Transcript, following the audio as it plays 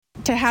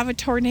to have a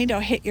tornado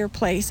hit your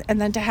place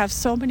and then to have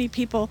so many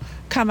people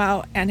come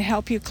out and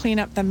help you clean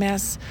up the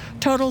mess,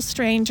 total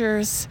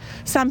strangers,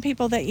 some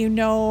people that you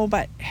know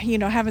but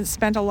haven't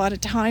spent a lot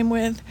of time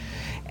with,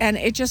 and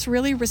it just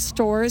really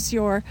restores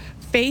your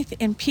faith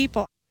in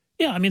people.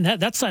 Yeah, I mean,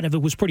 that side of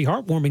it was pretty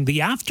heartwarming.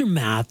 The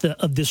aftermath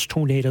of this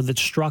tornado that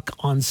struck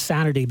on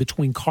Saturday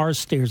between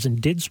Carstairs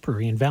and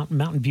Didsbury in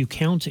Mountain View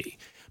County.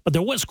 But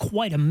there was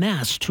quite a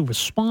mess to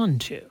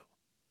respond to.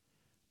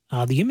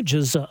 The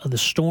images of the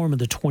storm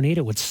and the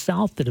tornado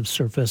itself that have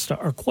surfaced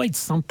are quite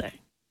something.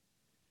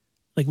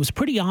 Like, it was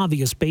pretty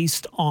obvious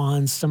based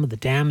on some of the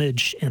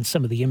damage and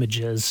some of the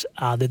images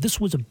that this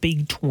was a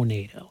big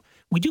tornado.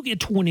 We do get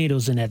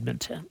tornadoes in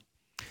Edmonton,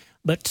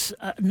 but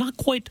not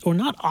quite or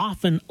not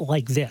often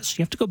like this.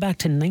 You have to go back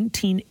to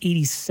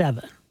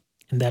 1987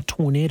 and that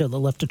tornado that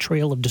left a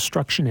trail of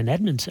destruction in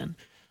Edmonton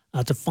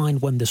to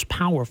find one this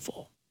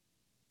powerful.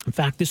 In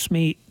fact, this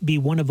may be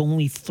one of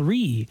only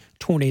 3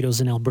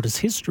 tornadoes in Alberta's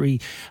history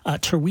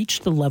to reach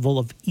the level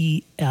of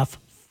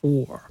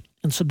EF4.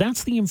 And so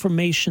that's the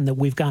information that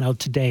we've got out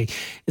today,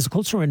 is a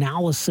closer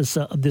analysis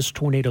of this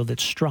tornado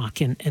that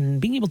struck and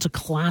being able to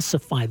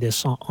classify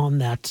this on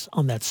that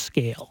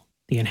scale,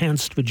 the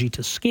enhanced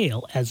Vegeta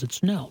scale, as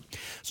it's known.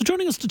 So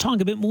joining us to talk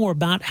a bit more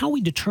about how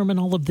we determine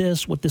all of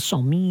this, what this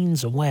all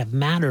means, and why it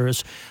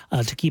matters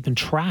to keep and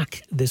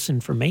track this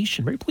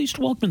information. Very pleased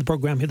to welcome to the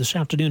program here this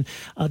afternoon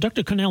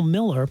Dr. Cornell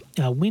Miller,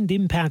 wind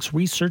impacts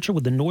researcher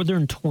with the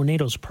Northern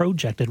Tornadoes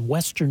Project at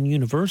Western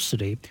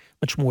University.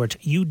 Much more at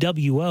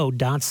uwo.ca/NTP.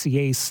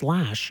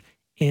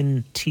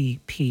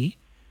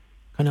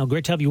 Cornell,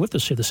 great to have you with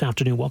us here this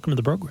afternoon. Welcome to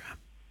the program.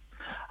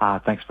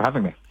 Thanks for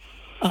having me.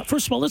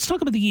 First of all, let's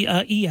talk about the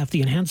EF,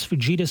 the Enhanced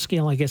Vegeta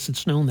Scale. I guess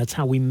it's known. That's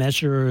how we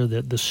measure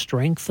the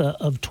strength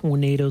of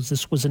tornadoes.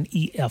 This was an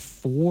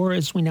EF4,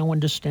 as we now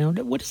understand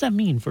it. What does that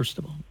mean, first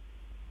of all?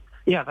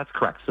 Yeah, that's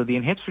correct. So the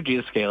Enhanced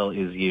Vegeta Scale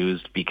is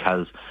used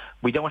because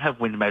we don't have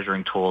wind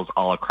measuring tools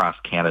all across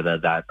Canada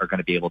that are going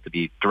to be able to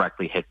be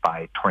directly hit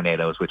by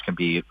tornadoes, which can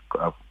be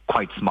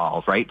quite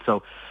small, right?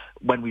 So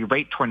when we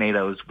rate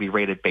tornadoes, we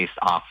rate it based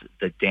off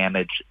the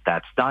damage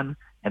that's done.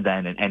 And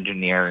then an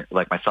engineer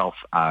like myself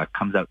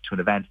comes out to an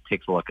event,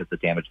 takes a look at the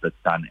damage that's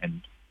done,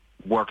 and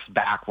works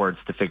backwards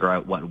to figure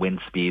out what wind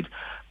speed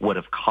would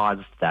have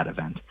caused that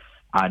event.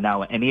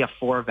 Now, an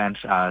EF4 event,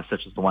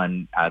 such as the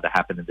one that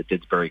happened in the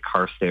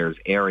Didsbury-Carstairs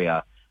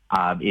area,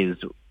 is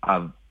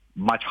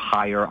much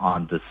higher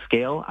on the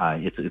scale.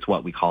 It's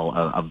what we call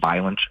a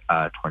violent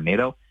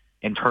tornado.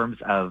 In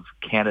terms of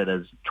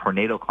Canada's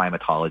tornado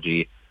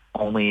climatology,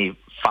 only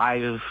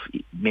 5,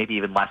 maybe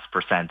even less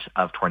 %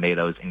 of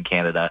tornadoes in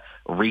Canada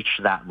reach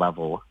that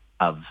level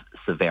of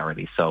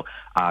severity. So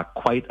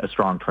quite a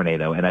strong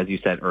tornado. And as you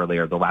said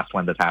earlier, the last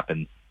one that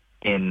happened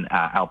in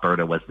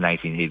Alberta was the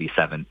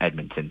 1987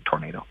 Edmonton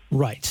tornado.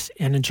 Right.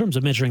 And in terms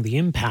of measuring the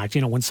impact,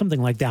 when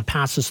something like that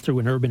passes through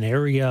an urban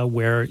area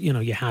where,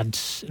 you had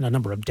a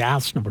number of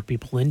deaths, number of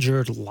people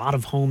injured, a lot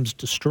of homes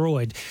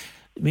destroyed,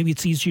 maybe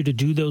it's easier to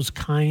do those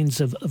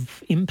kinds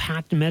of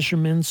impact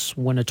measurements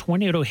when a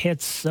tornado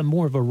hits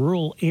more of a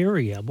rural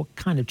area. What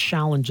kind of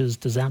challenges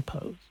does that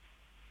pose?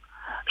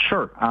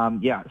 Sure.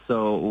 Yeah.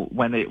 So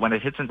when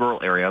it hits in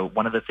rural area,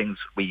 one of the things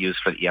we use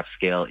for the EF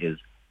scale is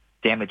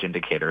damage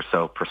indicators.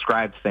 So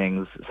prescribed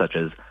things such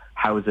as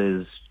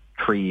houses,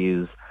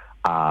 trees,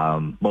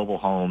 mobile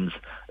homes,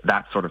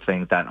 that sort of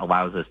thing that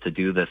allows us to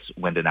do this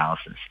wind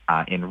analysis.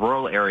 In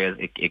rural areas,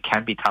 it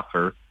can be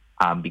tougher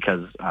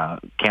because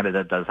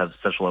Canada does have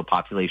such low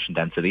population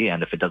density,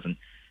 and if it doesn't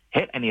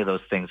hit any of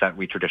those things that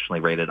we traditionally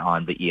rated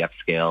on the EF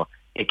scale,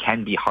 it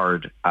can be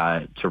hard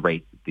to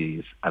rate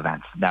these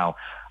events. Now,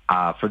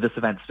 for this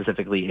event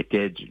specifically, it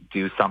did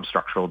do some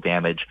structural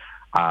damage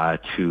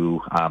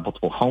to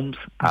multiple homes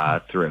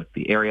throughout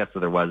the area, so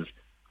there was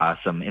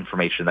some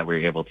information that we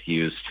were able to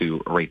use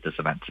to rate this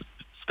event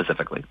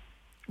specifically.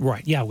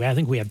 Right. Yeah, I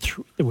think we had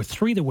there were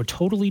 3 that were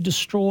totally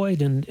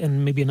destroyed,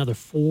 and maybe another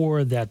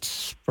 4 that,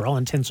 for all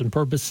intents and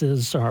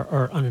purposes,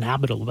 are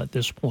uninhabitable at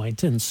this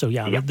point. And so,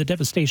 the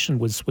devastation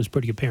was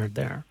pretty apparent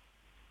there.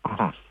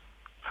 Uh-huh.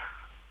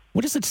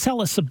 What does it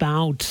tell us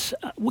about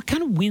what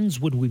kind of winds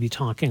would we be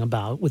talking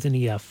about with an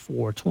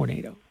EF4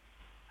 tornado?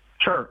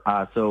 Sure.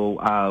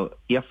 So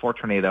EF4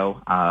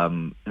 tornado,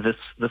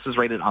 this is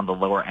rated on the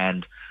lower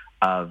end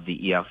of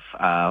the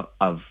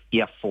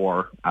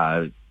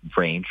EF4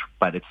 range,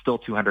 but it's still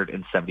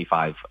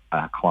 275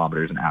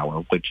 kilometers an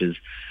hour, which is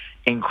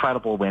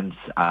incredible winds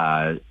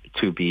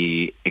to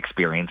be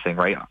experiencing,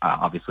 right?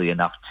 Obviously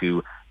enough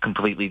to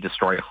completely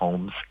destroy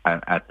homes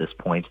at this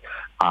point.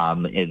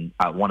 In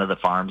one of the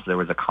farms, there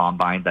was a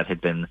combine that had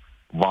been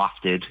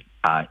lofted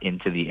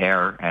into the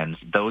air, and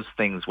those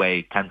things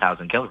weigh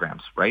 10,000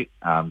 kilograms, right?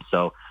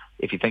 So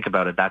if you think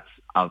about it, that's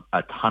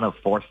a ton of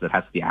force that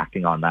has to be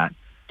acting on that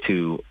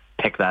to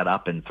pick that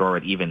up and throw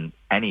it even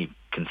any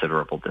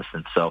considerable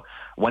distance. So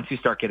once you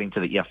start getting to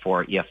the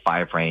EF4,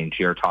 EF5 range,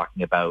 you're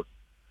talking about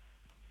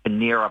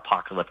near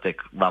apocalyptic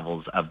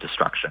levels of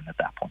destruction at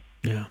that point.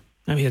 Yeah.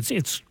 I mean,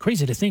 it's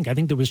crazy to think. I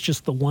think there was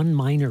just the one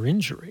minor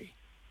injury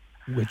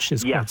which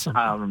is quite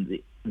something.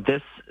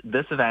 This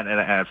event, and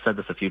I've said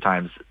this a few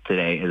times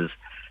today, is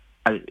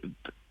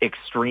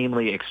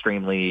extremely,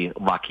 extremely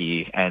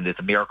lucky, and it's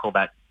a miracle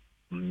that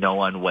no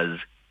one was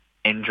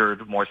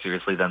injured more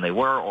seriously than they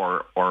were,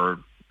 or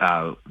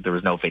there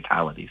was no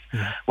fatalities.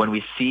 Yeah. When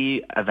we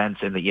see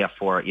events in the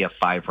EF4,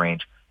 EF5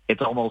 range,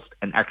 it's almost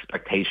an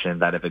expectation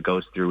that if it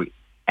goes through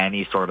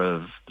any sort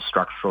of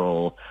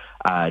structural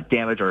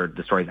damage or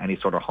destroys any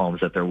sort of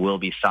homes, that there will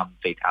be some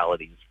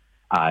fatalities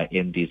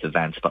in these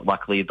events. But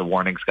luckily, the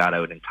warnings got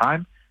out in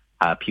time.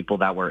 People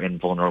that were in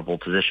vulnerable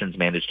positions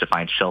managed to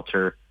find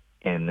shelter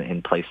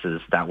in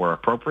places that were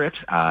appropriate.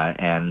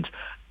 And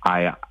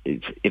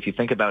if you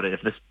think about it,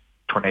 if this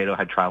tornado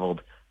had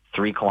traveled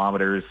 3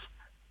 kilometers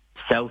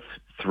south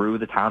through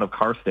the town of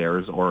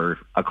Carstairs, or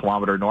a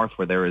kilometer north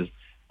where there is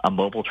a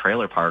mobile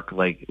trailer park,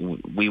 like,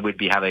 we would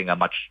be having a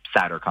much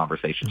sadder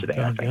conversation today,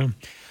 I think.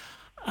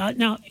 Yeah.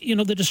 Now,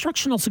 the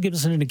destruction also gives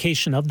us an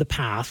indication of the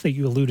path that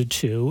you alluded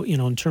to,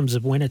 in terms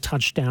of when it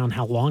touched down,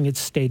 how long it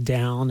stayed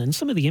down, and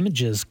some of the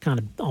images kind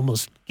of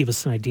almost give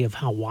us an idea of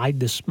how wide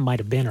this might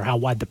have been, or how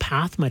wide the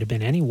path might have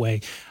been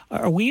anyway.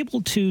 Are we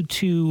able to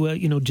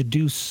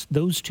deduce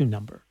those two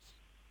numbers?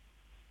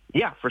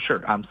 Yeah, for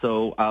sure.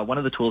 So one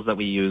of the tools that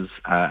we use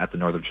at the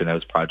Northern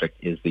Chinook Project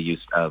is the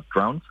use of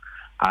drones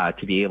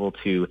to be able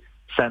to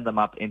send them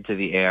up into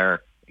the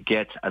air,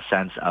 get a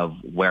sense of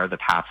where the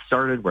path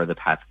started, where the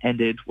path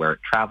ended, where it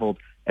traveled,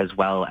 as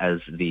well as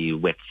the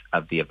width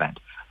of the event.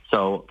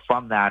 So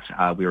from that,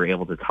 we were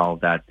able to tell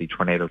that the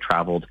tornado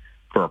traveled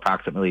for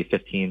approximately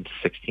 15 to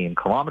 16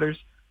 kilometers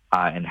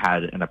and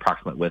had an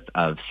approximate width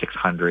of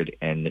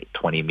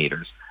 620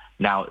 meters.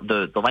 Now,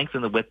 the length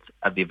and the width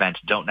of the event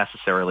don't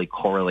necessarily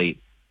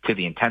correlate to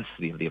the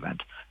intensity of the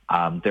event.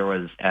 There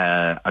was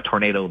a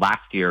tornado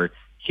last year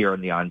here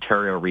in the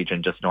Ontario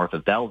region just north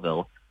of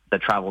Belleville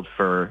that traveled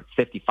for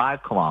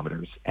 55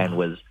 kilometers and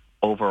was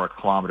over a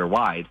kilometer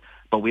wide,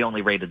 but we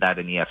only rated that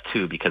in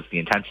EF2 because the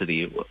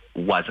intensity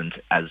wasn't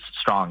as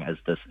strong as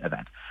this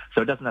event.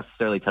 So it doesn't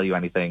necessarily tell you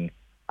anything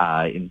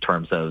in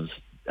terms of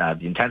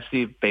the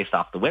intensity based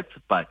off the width,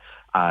 but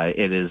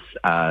it is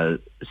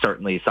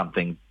certainly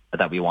something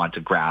that we want to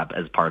grab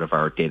as part of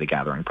our data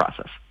gathering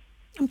process.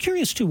 I'm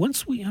curious too,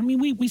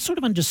 we sort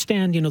of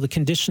understand, the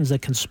conditions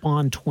that can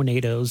spawn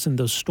tornadoes and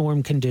those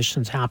storm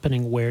conditions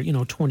happening where,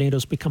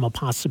 tornadoes become a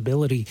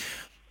possibility.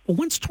 But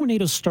once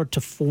tornadoes start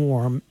to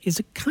form, is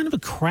it kind of a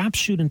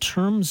crapshoot in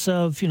terms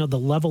of, the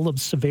level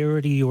of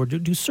severity, or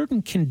do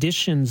certain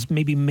conditions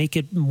maybe make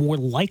it more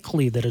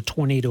likely that a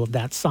tornado of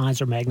that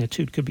size or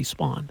magnitude could be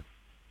spawned?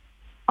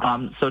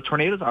 So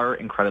tornadoes are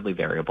incredibly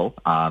variable.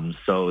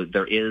 So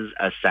there is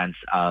a sense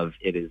of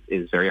it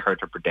is very hard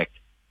to predict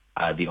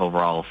the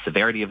overall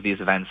severity of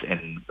these events,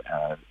 and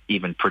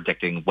even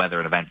predicting whether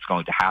an event is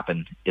going to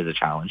happen is a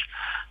challenge.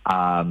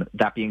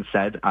 That being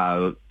said,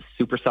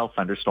 supercell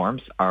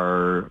thunderstorms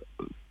are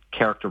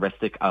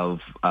characteristic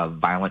of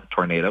violent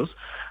tornadoes.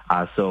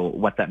 So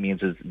what that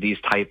means is these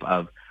type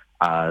of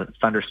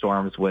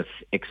thunderstorms with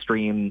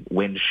extreme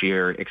wind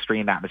shear,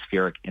 extreme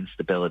atmospheric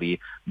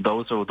instability,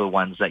 those are the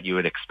ones that you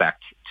would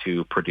expect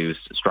to produce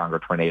stronger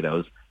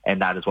tornadoes.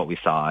 And that is what we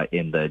saw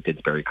in the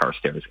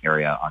Didsbury-Carstairs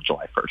area on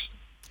July 1st.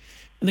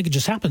 I think it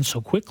just happened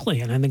so quickly,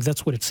 and I think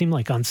that's what it seemed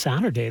like on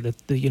Saturday,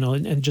 that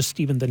and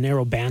just even the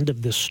narrow band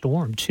of this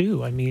storm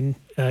too. I mean,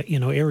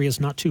 areas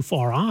not too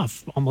far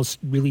off almost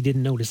really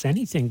didn't notice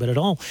anything, but at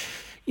all,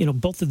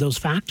 both of those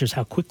factors,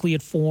 how quickly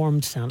it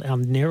formed, how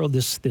narrow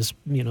this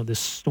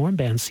storm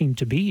band seemed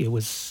to be, it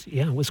was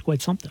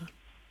quite something.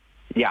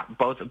 Yeah,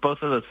 both of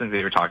those things that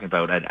you're talking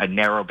about, a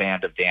narrow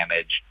band of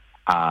damage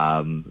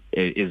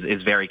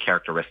is very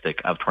characteristic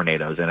of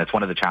tornadoes, and it's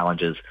one of the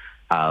challenges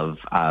of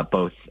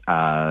both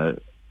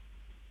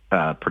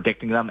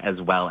predicting them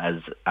as well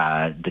as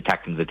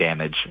detecting the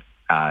damage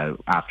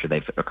after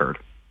they've occurred.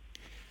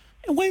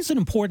 And why is it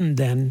important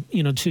then,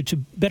 to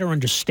better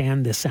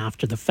understand this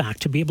after the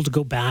fact, to be able to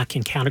go back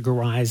and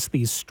categorize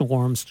these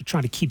storms, to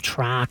try to keep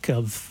track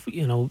of,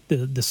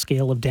 the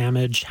scale of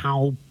damage,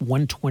 how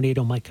one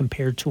tornado might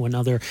compare to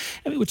another,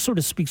 which sort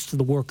of speaks to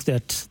the work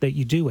that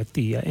you do at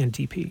the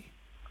NDP?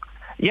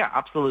 Yeah,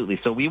 absolutely.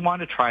 So we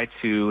want to try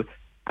to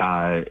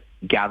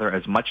gather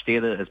as much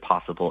data as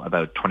possible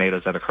about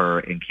tornadoes that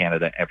occur in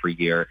Canada every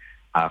year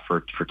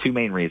for two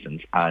main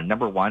reasons.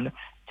 Number one,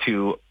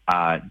 to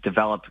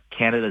develop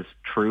Canada's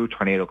true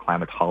tornado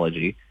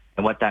climatology.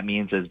 And what that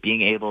means is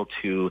being able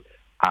to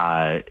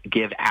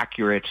give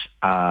accurate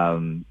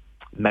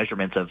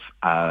measurements of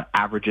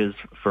averages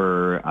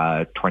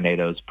for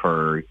tornadoes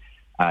per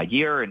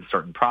year in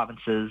certain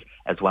provinces,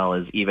 as well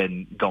as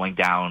even going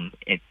down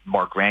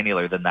more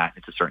granular than that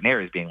into certain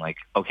areas, being like,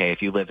 okay,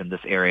 if you live in this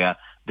area,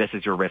 this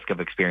is your risk of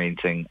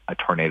experiencing a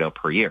tornado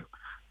per year.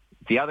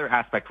 The other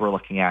aspect we're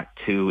looking at,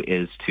 too,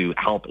 is to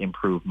help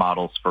improve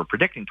models for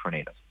predicting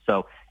tornadoes.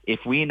 So if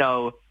we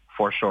know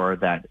for sure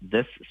that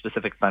this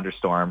specific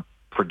thunderstorm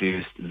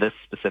produced this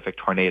specific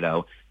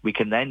tornado, we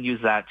can then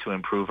use that to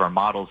improve our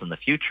models in the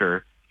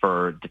future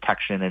for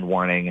detection and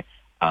warning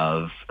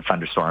of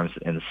thunderstorms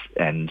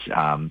and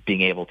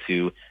being able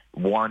to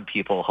warn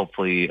people,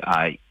 hopefully,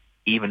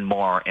 even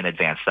more in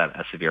advance that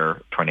a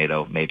severe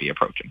tornado may be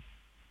approaching.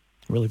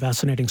 Really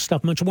fascinating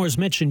stuff. Much more is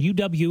mentioned,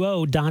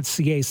 uwo.ca/NTP.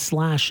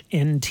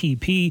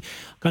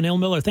 Connell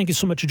Miller, thank you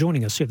so much for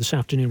joining us here this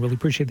afternoon. Really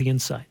appreciate the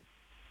insight.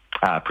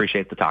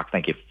 Appreciate the talk.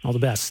 Thank you. All the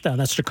best.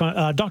 That's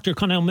Dr.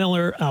 Connell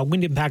Miller,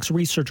 wind impacts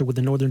researcher with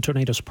the Northern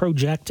Tornadoes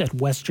Project at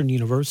Western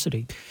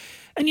University.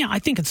 And yeah, I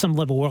think at some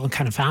level we're all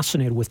kind of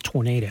fascinated with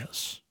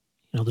tornadoes.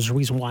 You know, there's a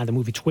reason why the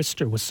movie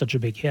Twister was such a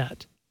big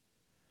hit.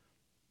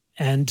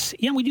 And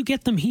yeah, we do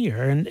get them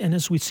here. And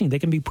as we've seen, they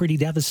can be pretty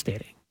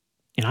devastating.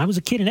 You know, I was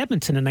a kid in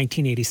Edmonton in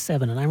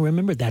 1987, and I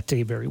remember that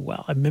day very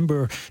well. I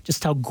remember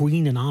just how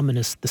green and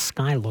ominous the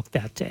sky looked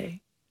that day.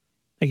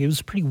 Like, it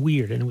was pretty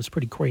weird, and it was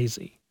pretty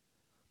crazy.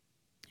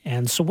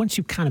 And so once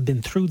you've kind of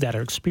been through that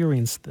or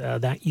experienced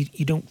that,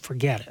 you don't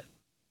forget it.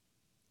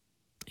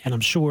 And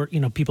I'm sure, you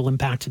know, people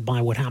impacted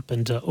by what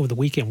happened over the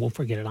weekend won't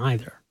forget it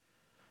either.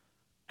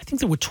 I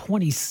think there were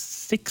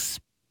 26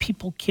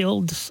 people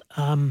killed.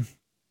 I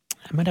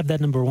might have that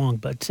number wrong,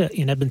 but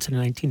in Edmonton in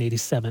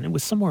 1987, it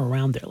was somewhere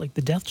around there. Like,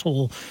 the death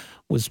toll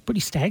was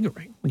pretty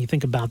staggering when you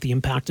think about the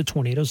impact of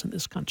tornadoes in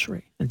this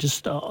country and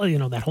just, you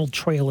know, that whole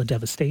trail of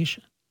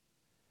devastation.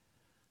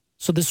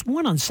 So this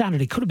one on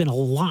Saturday could have been a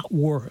lot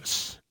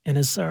worse. And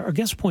as our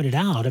guest pointed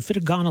out, if it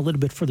had gone a little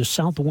bit further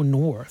south or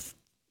north,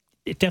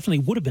 it definitely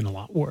would have been a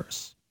lot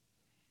worse.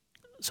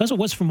 So as it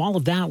was, from all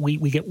of that, we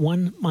get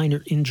one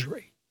minor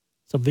injury.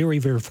 So very,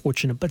 very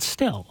fortunate, but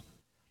still,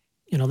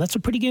 you know, that's a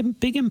pretty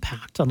big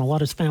impact on a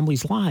lot of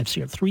families' lives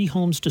here. 3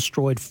 homes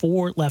destroyed,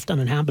 4 left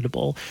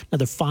uninhabitable,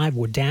 another 5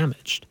 were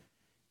damaged.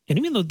 And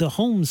even though the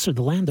homes or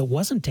the land that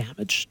wasn't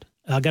damaged,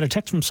 I got a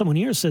text from someone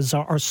here that says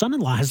our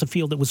son-in-law has a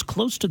field that was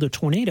close to the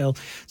tornado.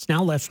 It's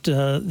now left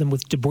them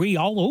with debris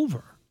all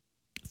over.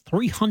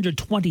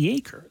 320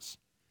 acres.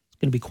 It's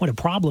going to be quite a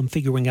problem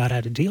figuring out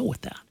how to deal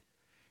with that.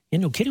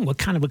 And no kidding, what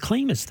kind of a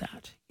claim is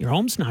that? Your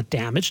home's not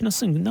damaged.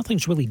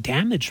 Nothing's really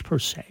damaged per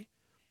se.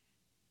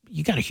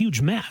 You got a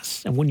huge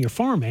mess. And when you're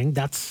farming,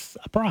 that's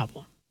a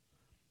problem.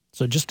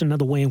 So just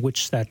another way in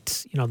which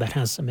that, you know, that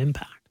has some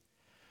impact.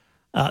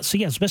 So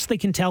yeah, as best they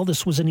can tell,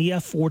 this was an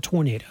EF4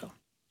 tornado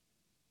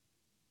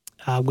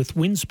with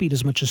wind speed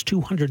as much as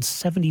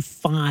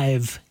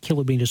 275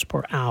 kilometers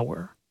per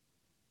hour.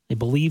 They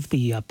believe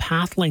the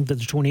path length of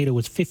the tornado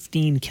was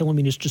 15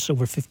 kilometers, just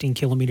over 15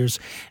 kilometers,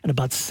 and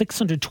about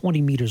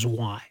 620 meters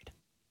wide.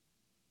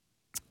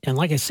 And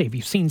like I say, if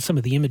you've seen some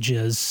of the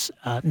images,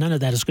 none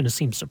of that is going to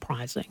seem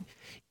surprising.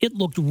 It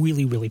looked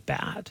really, really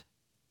bad.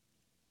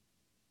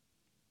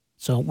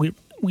 So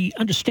we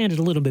understand it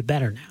a little bit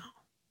better now.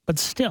 But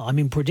still, I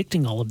mean,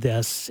 predicting all of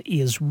this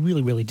is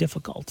really, really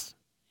difficult.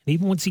 And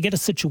even once you get a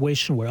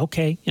situation where,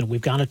 okay, you know,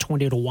 we've got a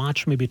tornado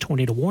watch, maybe a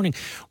tornado warning,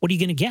 what are you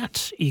going to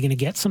get? Are you going to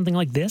get something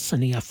like this,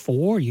 an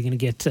EF4? Are you going to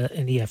get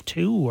an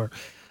EF2? Or,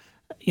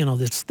 you know,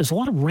 there's a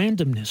lot of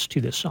randomness to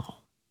this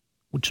all,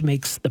 which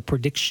makes the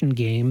prediction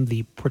game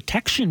the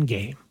protection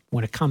game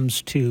when it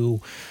comes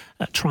to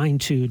trying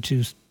to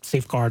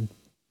safeguard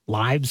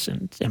lives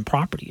and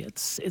property.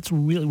 It's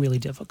really, really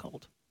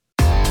difficult.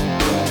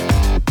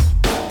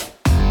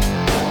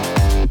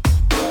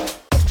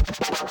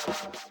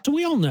 So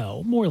we all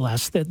know, more or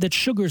less, that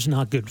sugar is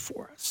not good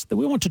for us, that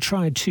we want to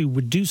try to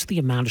reduce the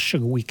amount of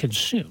sugar we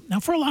consume. Now,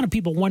 for a lot of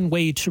people, one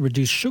way to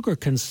reduce sugar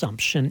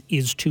consumption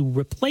is to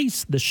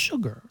replace the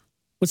sugar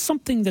with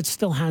something that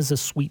still has a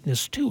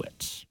sweetness to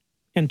it.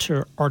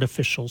 Enter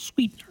artificial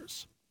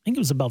sweeteners. I think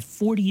it was about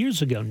 40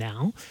 years ago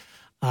now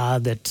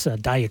that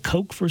Diet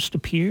Coke first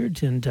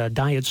appeared and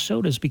diet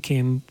sodas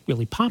became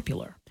really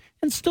popular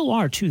and still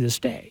are to this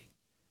day.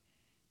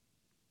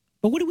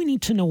 But what do we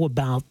need to know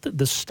about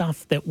the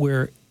stuff that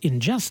we're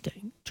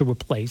ingesting to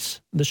replace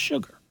the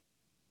sugar?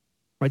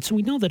 Right, so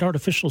we know that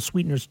artificial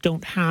sweeteners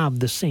don't have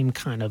the same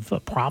kind of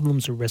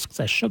problems or risks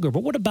as sugar,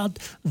 but what about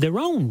their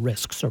own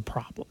risks or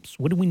problems?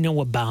 What do we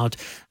know about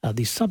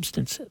these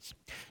substances?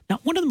 Now,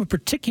 one of them in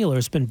particular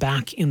has been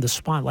back in the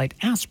spotlight,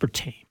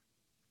 aspartame.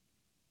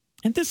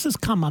 And this has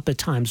come up at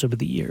times over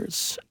the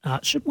years.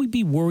 Should we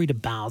be worried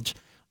about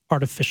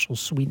artificial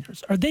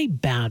sweeteners? Are they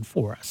bad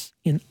for us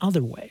in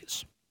other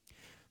ways?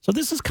 So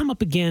this has come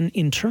up again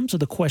in terms of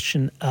the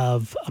question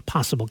of a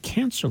possible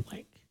cancer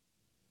link.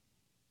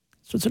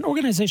 So it's an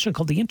organization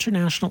called the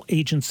International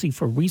Agency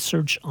for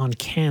Research on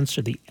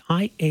Cancer, the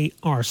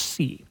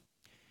IARC.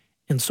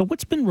 And so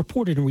what's been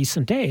reported in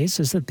recent days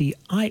is that the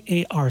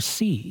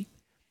IARC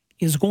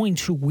is going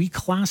to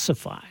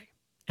reclassify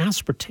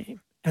aspartame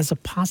as a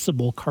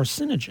possible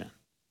carcinogen.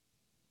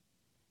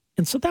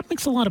 And so that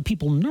makes a lot of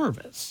people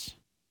nervous.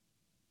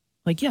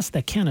 Like, yes,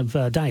 that can of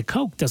Diet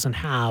Coke doesn't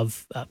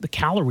have the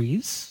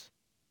calories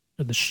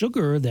or the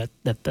sugar that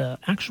the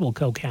actual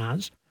Coke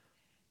has,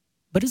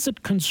 but is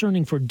it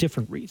concerning for a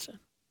different reason?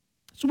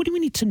 So what do we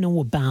need to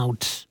know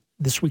about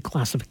this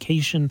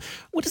reclassification?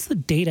 What does the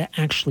data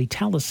actually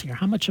tell us here?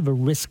 How much of a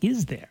risk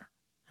is there?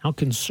 How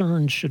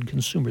concerned should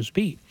consumers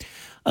be?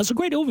 It's a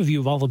great overview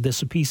of all of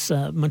this, a piece,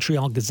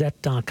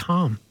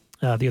 MontrealGazette.com.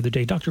 the other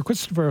day. Dr.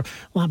 Christopher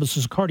Labos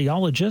is a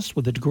cardiologist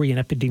with a degree in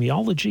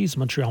epidemiology. He's a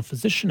Montreal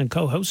physician and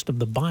co-host of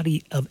the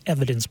Body of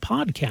Evidence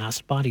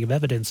podcast,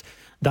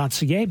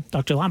 bodyofevidence.ca.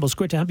 Dr. Labos,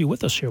 great to have you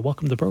with us here.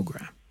 Welcome to the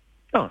program.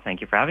 Oh,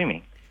 thank you for having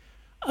me.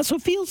 So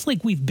it feels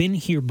like we've been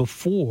here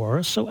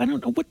before. So I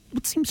don't know,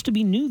 what seems to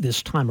be new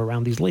this time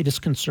around, these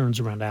latest concerns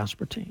around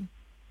aspartame?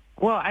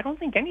 Well, I don't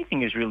think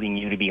anything is really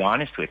new, to be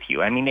honest with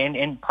you. I mean,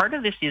 and part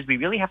of this is we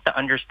really have to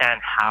understand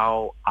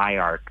how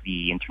IARC,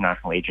 the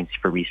International Agency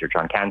for Research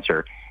on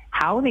Cancer,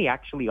 how they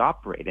actually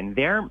operate. And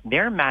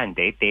their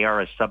mandate, they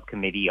are a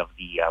subcommittee of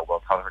the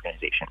World Health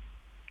Organization.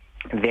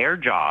 Their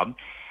job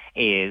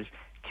is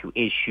to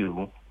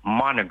issue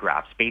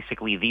monographs,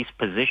 basically these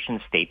position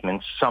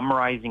statements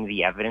summarizing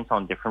the evidence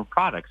on different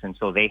products. And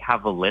so they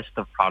have a list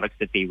of products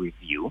that they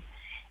review.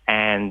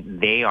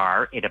 And they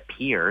are, it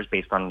appears,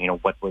 based on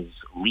what was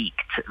leaked,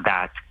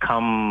 that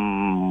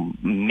come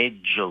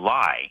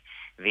mid-July,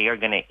 they are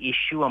going to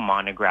issue a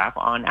monograph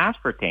on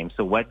aspartame.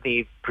 So what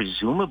they've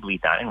presumably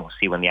done, and we'll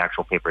see when the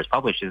actual paper is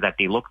published, is that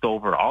they looked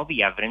over all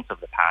the evidence of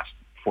the past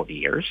 40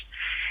 years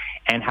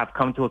and have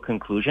come to a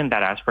conclusion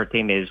that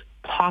aspartame is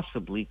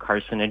possibly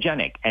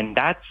carcinogenic. And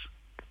that's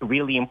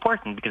really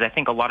important because I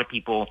think a lot of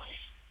people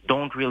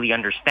don't really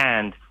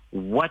understand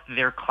what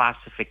their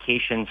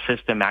classification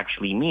system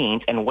actually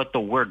means and what the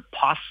word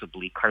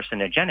possibly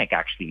carcinogenic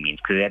actually means,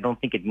 because I don't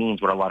think it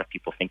means what a lot of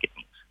people think it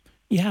means.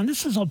 Yeah, and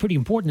this is all pretty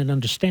important in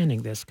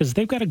understanding this because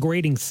they've got a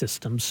grading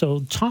system.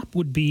 So top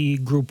would be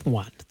group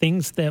 1,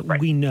 things that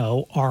we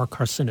know are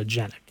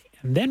carcinogenic.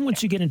 And then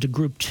once you get into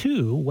group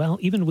 2, well,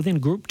 even within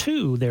group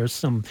 2, there's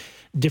some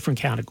different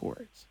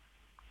categories.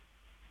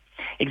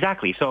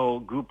 Exactly.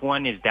 So group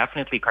 1 is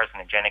definitely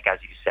carcinogenic, as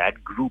you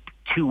said. Group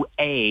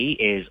 2A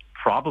is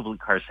probably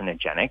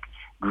carcinogenic.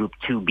 Group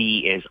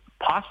 2B is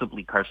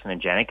possibly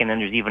carcinogenic. And then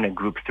there's even a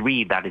group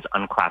 3 that is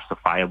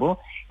unclassifiable.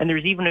 And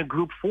there's even a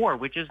group 4,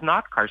 which is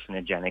not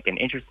carcinogenic. And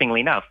interestingly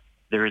enough,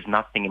 there is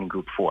nothing in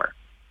group 4.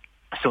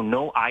 So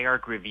no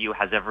IARC review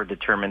has ever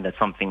determined that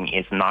something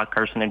is not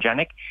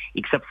carcinogenic,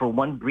 except for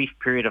one brief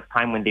period of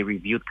time when they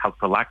reviewed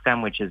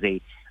caprolactam, which is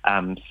a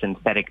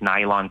synthetic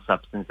nylon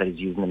substance that is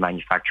used in the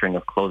manufacturing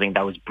of clothing.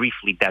 That was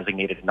briefly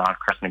designated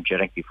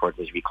non-carcinogenic before it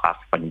was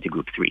reclassified into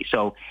group 3.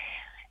 So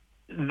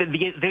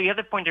the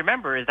other point to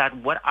remember is that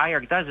what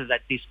IARC does is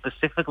that they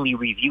specifically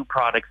review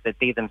products that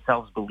they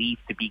themselves believe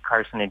to be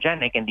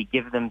carcinogenic, and they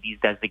give them these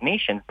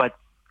designations. But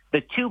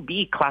the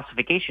 2B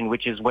classification,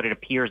 which is what it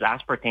appears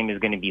aspartame is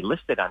going to be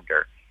listed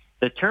under,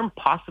 the term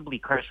possibly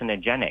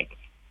carcinogenic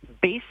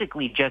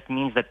basically just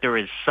means that there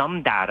is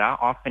some data,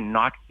 often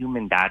not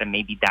human data,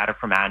 maybe data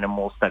from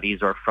animal studies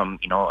or from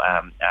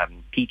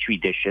petri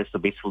dishes, so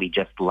basically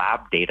just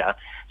lab data,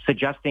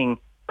 suggesting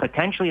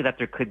potentially that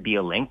there could be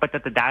a link, but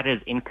that the data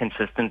is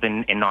inconsistent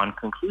and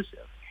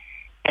non-conclusive.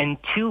 And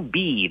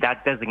 2B,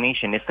 that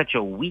designation, is such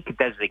a weak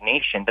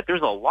designation that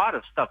there's a lot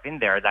of stuff in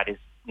there that is,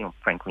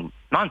 frankly,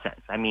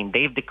 nonsense. I mean,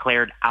 they've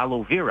declared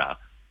aloe vera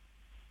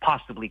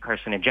possibly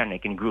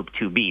carcinogenic in group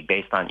 2B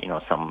based on,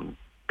 some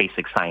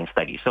basic science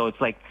studies. So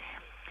it's like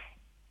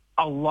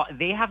a lot.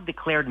 They have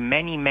declared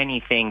many,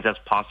 many things as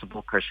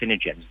possible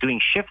carcinogens.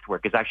 Doing shift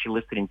work is actually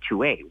listed in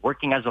 2A.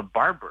 Working as a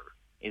barber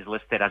is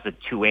listed as a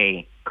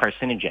 2A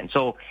carcinogen.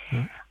 So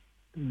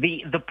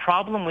the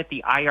problem with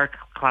the IARC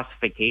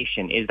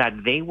classification is that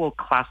they will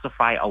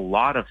classify a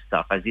lot of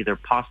stuff as either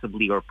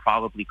possibly or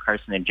probably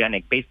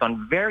carcinogenic based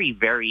on very,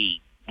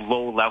 very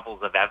low levels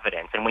of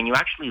evidence. And when you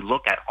actually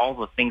look at all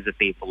the things that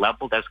they've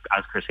labeled as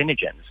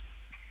carcinogens,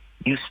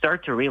 you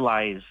start to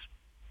realize,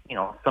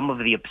 some of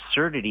the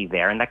absurdity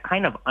there, and that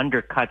kind of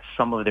undercuts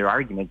some of their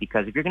argument,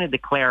 because if you're going to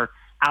declare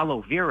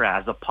aloe vera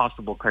as a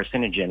possible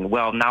carcinogen,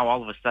 well, now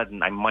all of a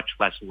sudden I'm much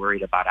less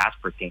worried about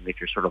aspartame if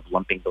you're sort of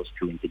lumping those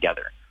two in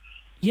together.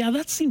 Yeah,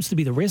 that seems to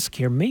be the risk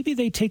here. Maybe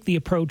they take the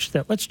approach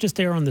that let's just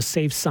err on the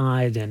safe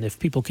side, and if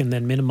people can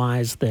then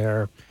minimize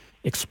their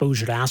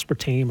exposure to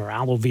aspartame or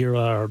aloe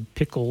vera or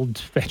pickled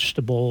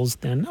vegetables,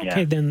 then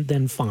okay,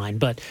 then fine.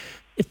 But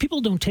if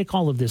people don't take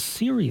all of this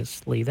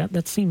seriously,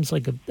 that seems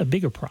like a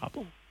bigger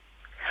problem.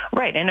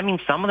 Right, and I mean,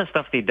 some of the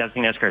stuff they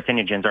designate as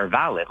carcinogens are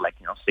valid, like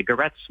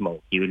cigarette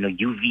smoke,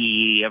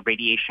 UV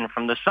radiation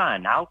from the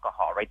sun,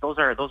 alcohol, right? Those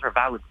are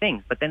valid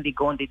things. But then they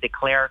go and they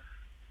declare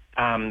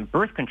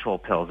birth control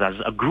pills as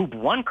a group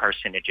 1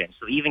 carcinogen.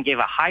 So they even gave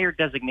a higher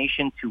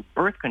designation to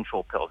birth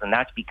control pills, and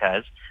that's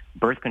because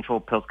birth control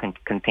pills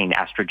contain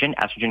estrogen.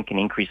 Estrogen can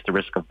increase the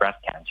risk of breast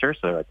cancer. So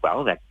they're like,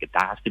 well, that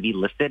has to be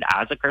listed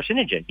as a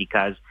carcinogen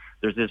because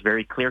there's this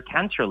very clear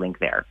cancer link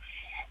there.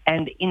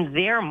 And in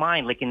their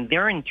mind, like in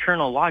their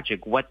internal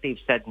logic, what they've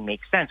said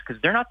makes sense because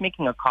they're not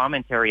making a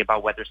commentary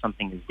about whether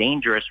something is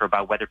dangerous or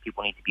about whether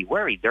people need to be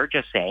worried. They're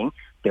just saying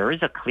there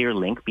is a clear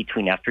link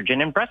between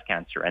estrogen and breast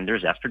cancer, and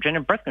there's estrogen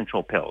and birth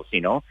control pills,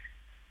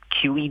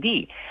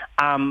 QED.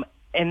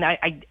 And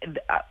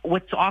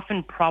what's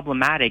often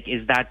problematic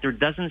is that there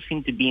doesn't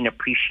seem to be an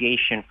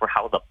appreciation for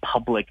how the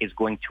public is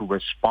going to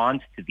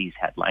respond to these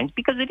headlines,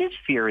 because it is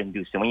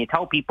fear-inducing. When you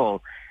tell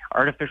people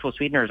artificial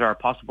sweeteners are a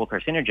possible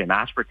carcinogen,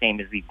 aspartame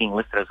is being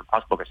listed as a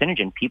possible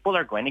carcinogen, people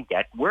are going to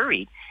get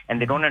worried,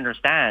 and they don't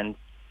understand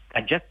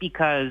that just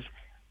because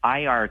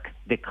IARC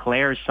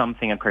declares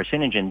something a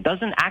carcinogen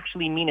doesn't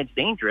actually mean it's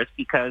dangerous,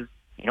 because,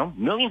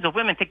 millions of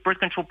women take birth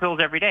control pills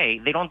every day.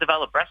 They don't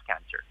develop breast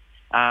cancer.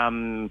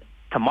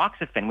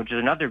 Tamoxifen, which is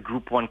another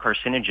group 1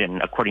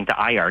 carcinogen, according to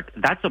IARC,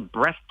 that's a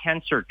breast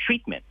cancer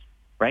treatment,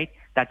 right?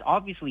 That's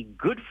obviously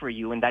good for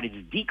you, and that it's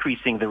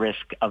decreasing the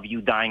risk of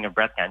you dying of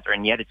breast cancer,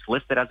 and yet it's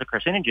listed as a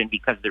carcinogen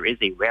because there is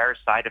a rare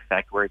side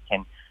effect where it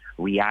can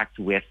react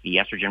with the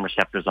estrogen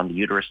receptors on the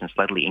uterus and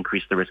slightly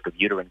increase the risk of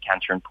uterine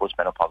cancer in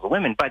postmenopausal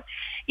women. But,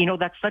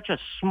 that's such a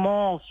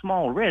small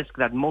risk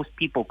that most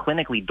people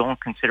clinically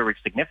don't consider it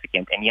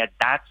significant, and yet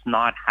that's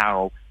not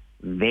how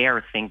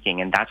they're thinking,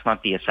 and that's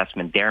not the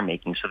assessment they're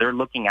making. So they're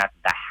looking at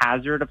the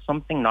hazard of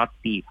something, not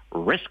the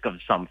risk of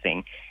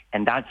something,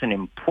 and that's an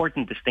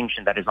important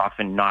distinction that is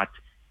often not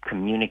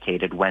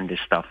communicated when this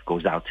stuff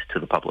goes out to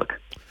the public.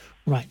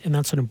 Right, and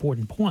that's an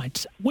important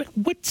point.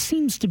 What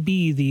seems to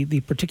be the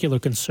particular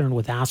concern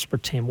with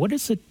aspartame? What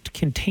does it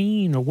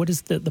contain, or what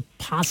is the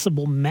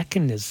possible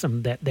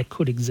mechanism that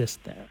could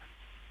exist there?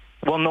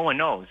 Well, no one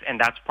knows, and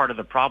that's part of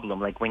the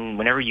problem. Like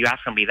whenever you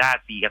ask somebody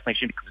that, the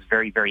explanation becomes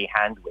very, very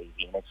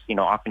hand-wavy, and it's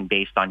often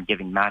based on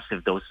giving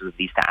massive doses of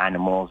these to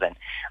animals and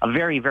a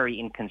very, very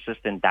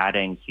inconsistent data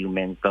in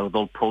humans.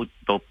 They'll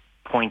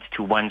point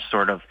to one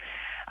sort of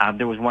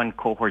there was one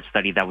cohort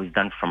study that was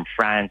done from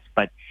France,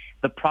 but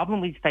the problem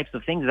with these types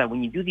of things is that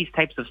when you do these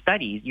types of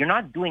studies, you're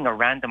not doing a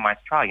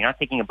randomized trial. You're not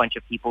taking a bunch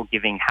of people,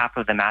 giving half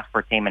of them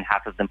aspartame and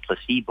half of them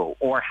placebo,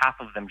 or half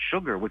of them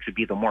sugar, which would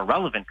be the more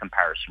relevant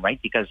comparison, right?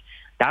 Because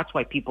that's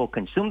why people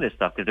consume this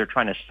stuff, because they're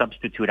trying to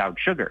substitute out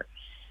sugar.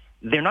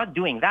 They're not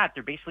doing that.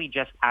 They're basically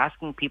just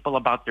asking people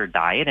about their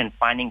diet and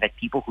finding that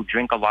people who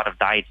drink a lot of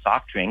diet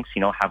soft drinks,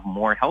 have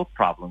more health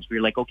problems.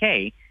 We're like,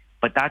 okay,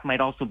 but that might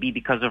also be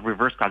because of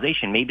reverse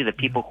causation. Maybe the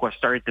people who have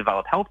started to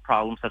develop health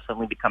problems have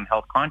suddenly become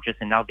health conscious,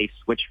 and now they've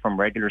switched from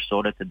regular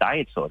soda to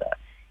diet soda.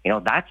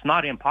 That's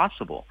not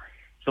impossible.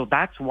 So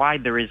that's why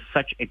there is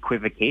such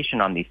equivocation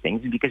on these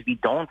things, because we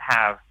don't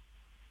have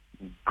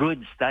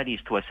good studies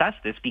to assess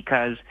this,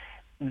 because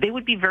they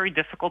would be very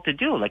difficult to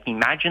do. Like,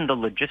 imagine the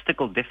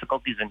logistical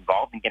difficulties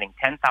involved in getting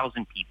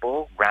 10,000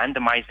 people,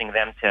 randomizing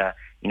them to,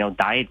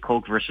 Diet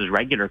Coke versus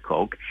regular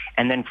Coke,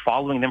 and then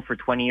following them for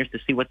 20 years to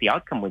see what the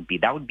outcome would be.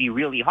 That would be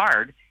really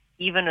hard,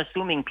 even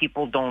assuming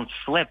people don't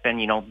slip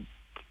and,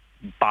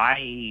 buy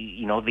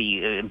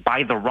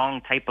the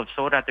wrong type of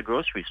soda at the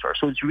grocery store.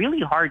 So it's really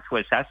hard to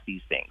assess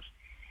these things.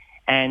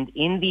 And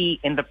in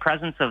the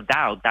presence of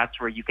doubt, that's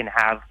where you can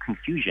have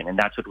confusion, and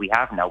that's what we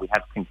have now. We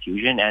have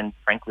confusion and,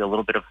 frankly, a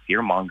little bit of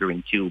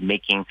fear-mongering, too,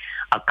 making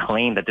a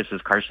claim that this is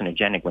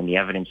carcinogenic when the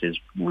evidence is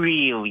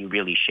really,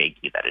 really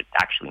shaky that it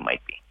actually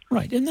might be.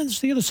 Right, and then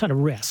there's the other side of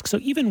risk. So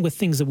even with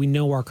things that we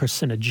know are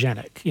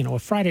carcinogenic, a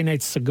Friday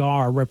night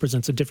cigar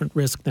represents a different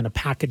risk than a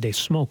pack-a-day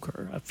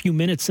smoker. A few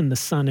minutes in the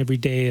sun every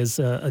day is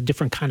a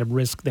different kind of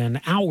risk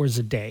than hours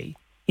a day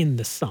in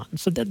the sun.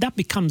 So that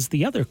becomes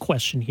the other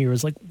question here,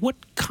 is like, what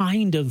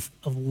kind of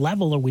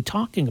level are we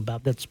talking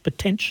about that's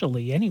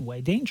potentially,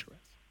 anyway, dangerous?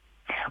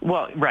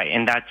 Well, right,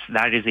 and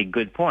that is a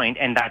good point,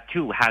 and that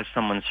too has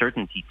some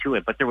uncertainty to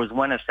it. But there was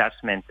one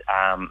assessment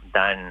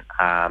done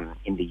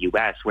in the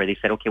U.S. where they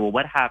said, okay, well,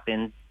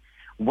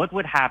 what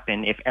would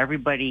happen if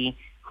everybody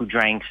who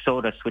drank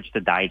soda switched to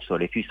diet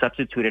soda? If you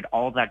substituted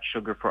all that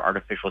sugar for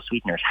artificial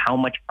sweeteners, how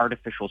much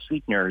artificial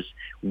sweeteners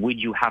would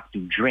you have to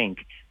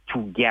drink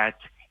to get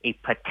a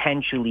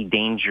potentially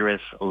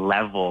dangerous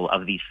level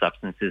of these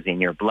substances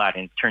in your blood?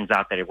 And it turns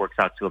out that it works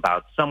out to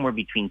about somewhere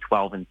between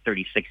 12 and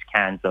 36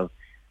 cans of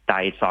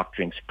diet soft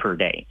drinks per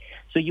day.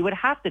 So you would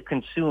have to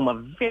consume a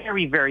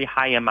very, very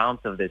high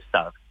amount of this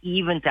stuff,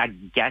 even to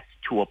get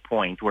to a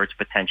point where it's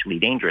potentially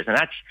dangerous. And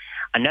that's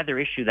another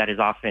issue that is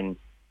often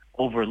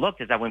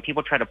overlooked, is that when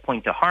people try to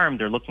point to harm,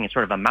 they're looking at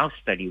sort of a mouse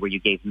study where you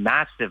gave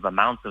massive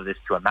amounts of this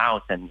to a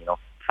mouse and,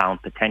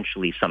 found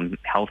potentially some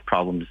health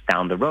problems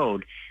down the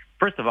road.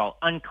 First of all,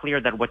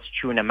 unclear that what's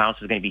true in a mouse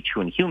is going to be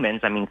true in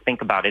humans. I mean,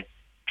 think about it.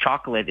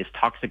 Chocolate is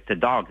toxic to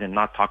dogs and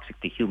not toxic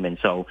to humans.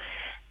 So,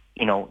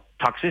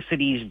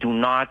 toxicities do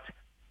not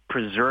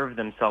preserve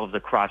themselves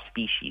across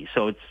species.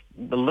 So it's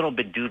a little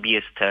bit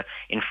dubious to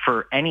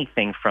infer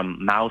anything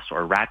from mouse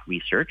or rat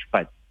research,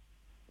 but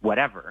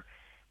whatever.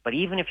 But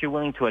even if you're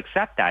willing to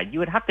accept that, you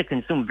would have to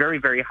consume very,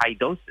 very high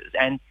doses.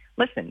 And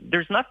listen,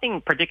 there's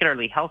nothing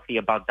particularly healthy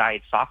about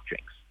diet soft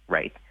drinks,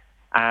 right?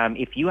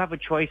 If you have a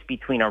choice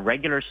between a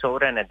regular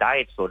soda and a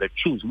diet soda,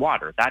 choose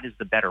water. That is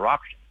the better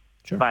option.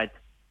 Sure. But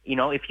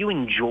if you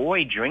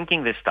enjoy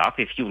drinking this stuff,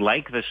 if you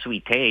like the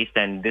sweet taste,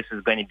 then this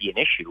is going to be an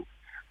issue.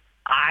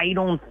 I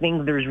don't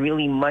think there's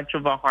really much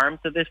of a harm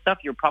to this stuff.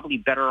 You're probably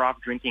better off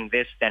drinking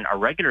this than a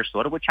regular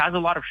soda, which has a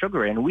lot of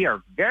sugar. And we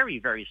are very,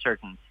 very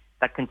certain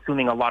that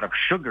consuming a lot of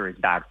sugar is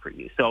bad for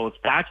you. So if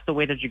that's the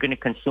way that you're going to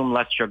consume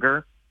less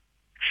sugar,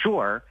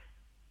 sure,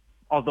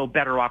 although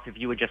better off if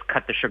you would just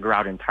cut the sugar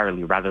out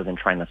entirely rather than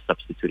trying to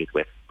substitute it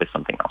with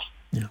something else.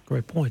 Yeah,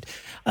 great point.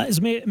 As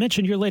I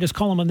mentioned, your latest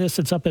column on this,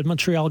 it's up at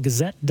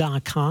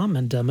MontrealGazette.com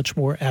and much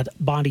more at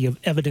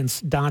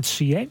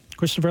bodyofevidence.ca.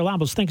 Christopher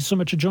Labos, thank you so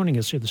much for joining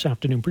us here this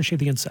afternoon. Appreciate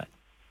the insight.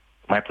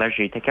 My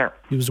pleasure. You take care.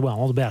 You as well.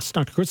 All the best.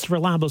 Dr. Christopher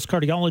Labos,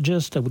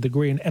 cardiologist with a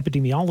degree in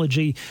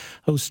epidemiology,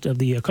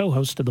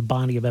 co-host of the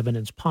Body of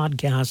Evidence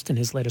podcast, and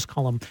his latest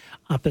column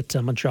up at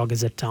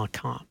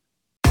MontrealGazette.com.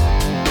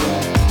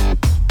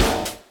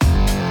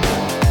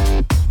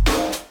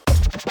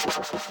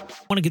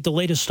 I want to get the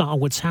latest on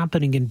what's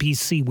happening in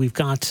BC. We've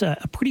got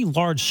a pretty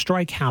large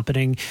strike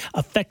happening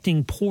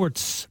affecting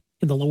ports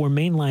in the Lower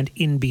Mainland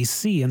in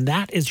BC, and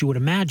that, as you would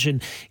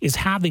imagine, is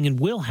having and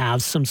will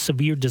have some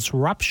severe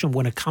disruption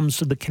when it comes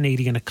to the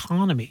Canadian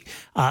economy.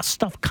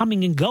 Stuff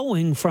coming and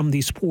going from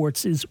these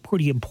ports is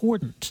pretty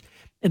important,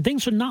 and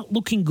things are not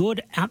looking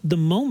good at the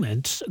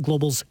moment.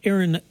 Global's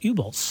Aaron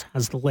Ubels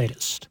has the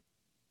latest.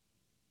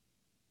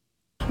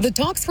 The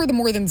talks for the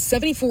more than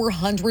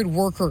 7,400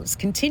 workers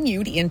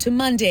continued into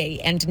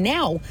Monday and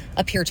now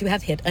appear to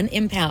have hit an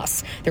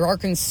impasse. There are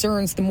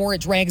concerns the more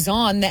it drags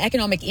on, the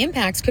economic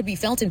impacts could be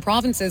felt in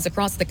provinces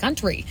across the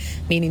country,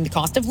 meaning the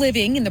cost of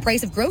living and the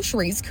price of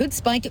groceries could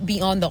spike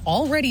beyond the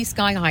already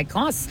sky-high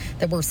costs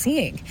that we're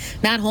seeing.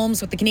 Matt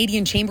Holmes with the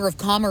Canadian Chamber of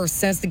Commerce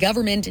says the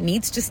government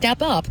needs to step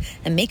up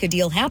and make a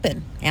deal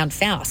happen, and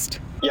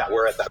fast. Yeah,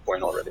 we're at that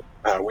point already.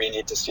 We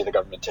need to see the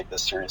government take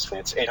this seriously.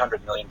 It's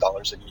 $800 million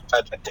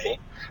a day.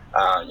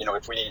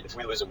 If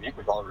we lose a week,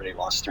 we've already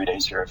lost 3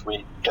 days here. If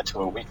we get to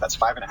a week, that's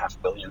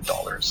 $5.5 billion.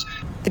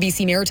 The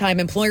BC Maritime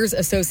Employers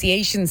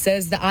Association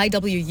says the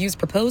IWU's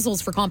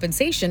proposals for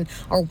compensation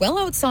are well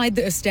outside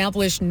the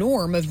established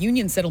norm of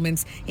union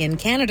settlements in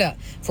Canada.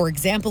 For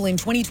example, in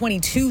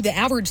 2022, the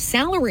average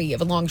salary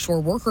of a longshore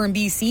worker in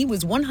BC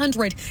was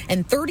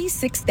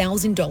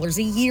 $136,000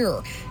 a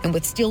year. And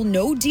with still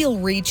no deal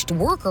reached,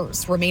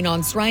 workers remain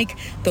on strike,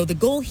 though the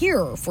goal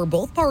here for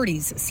both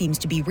parties seems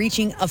to be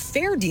reaching a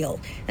fair deal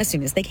as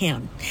soon as they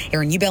can.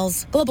 Aaron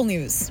Ubels, Global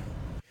News.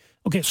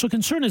 Okay, so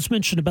concern is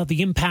mentioned about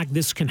the impact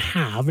this can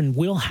have and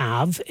will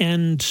have,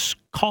 and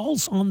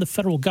calls on the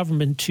federal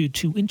government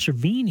to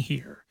intervene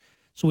here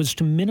so as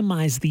to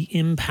minimize the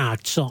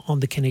impact on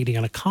the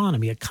Canadian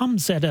economy. It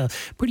comes at a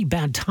pretty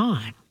bad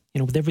time,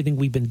 with everything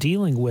we've been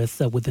dealing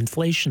with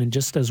inflation, and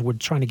just as we're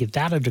trying to get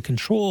that under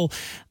control,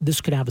 this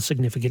could have a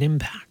significant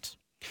impact.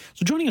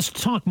 So joining us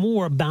to talk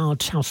more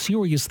about how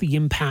serious the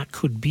impact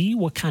could be,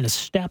 what kind of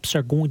steps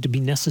are going to be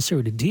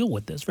necessary to deal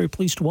with this. Very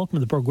pleased to welcome to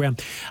the program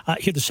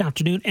here this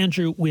afternoon,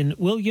 Andrew Wynne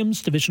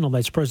Williams, Divisional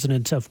Vice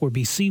President for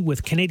BC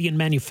with Canadian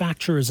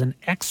Manufacturers and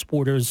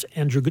Exporters.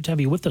 Andrew, good to have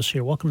you with us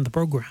here. Welcome to the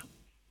program.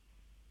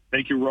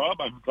 Thank you,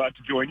 Rob. I'm glad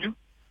to join you.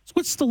 So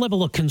what's the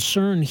level of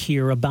concern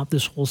here about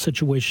this whole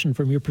situation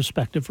from your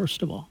perspective,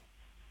 first of all?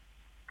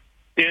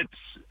 It's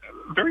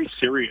very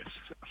serious.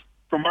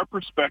 From our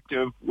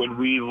perspective, when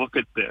we look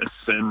at this,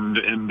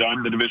 and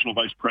I'm the divisional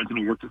vice president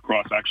who worked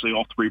across actually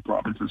all three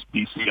provinces,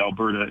 BC,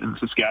 Alberta, and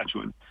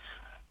Saskatchewan,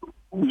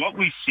 what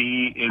we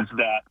see is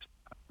that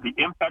the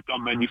impact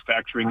on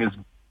manufacturing is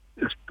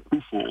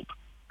twofold.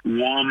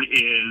 One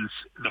is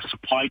the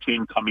supply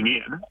chain coming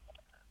in,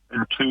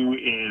 and two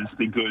is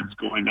the goods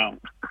going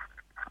out.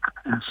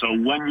 And so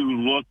when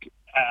you look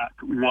at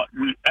what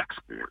we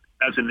export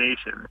as a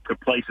nation to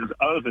places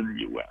other than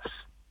the U.S.,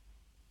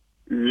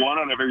 one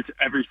out of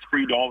every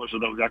 $3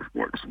 of those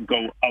exports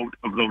go out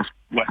of those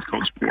West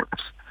Coast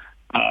ports.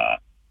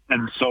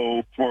 And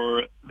so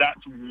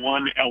that's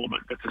one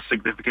element that's a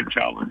significant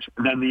challenge.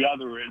 And then the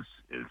other is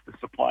the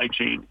supply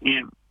chain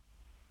in.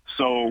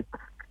 So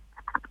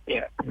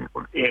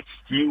if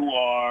you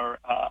are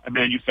a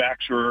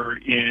manufacturer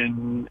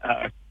in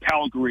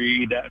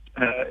Calgary that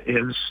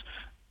is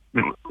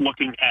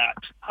looking at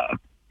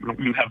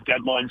you have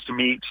deadlines to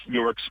meet,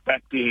 you're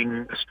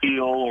expecting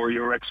steel or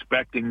you're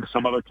expecting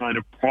some other kind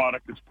of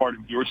product that's part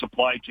of your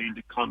supply chain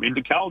to come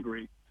into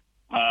Calgary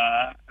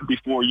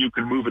before you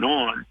can move it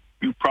on,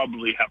 you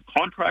probably have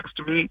contracts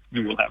to meet,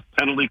 you will have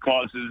penalty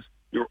clauses,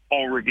 you're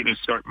already going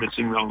to start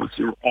missing those,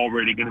 you're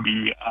already going to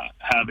be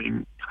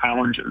having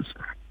challenges.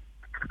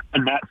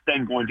 And that's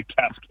then going to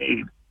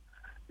cascade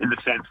in the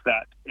sense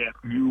that if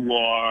you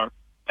are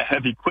a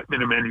heavy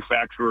equipment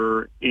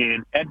manufacturer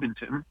in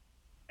Edmonton,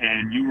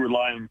 and you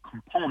rely on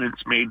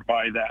components made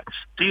by that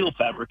steel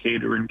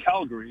fabricator in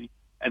Calgary,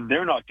 and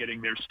they're not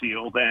getting their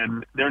steel,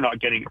 then they're not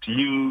getting it to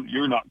you.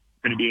 You're not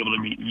going to be able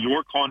to meet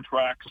your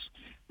contracts.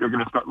 You're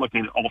going to start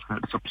looking at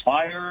alternate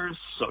suppliers.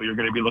 So you're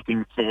going to be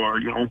looking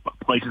for,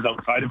 places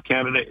outside of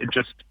Canada. It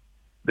just,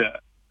 the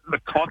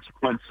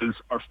consequences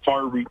are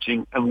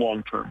far-reaching and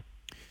long-term.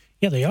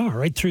 Yeah, they are,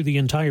 right through the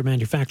entire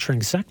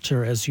manufacturing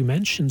sector, as you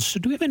mentioned.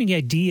 So do we have any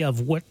idea of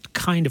what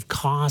kind of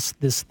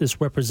cost this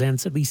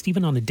represents, at least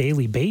even on a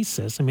daily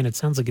basis? I mean, it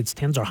sounds like it's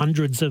tens or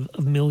hundreds of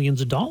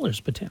millions of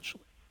dollars,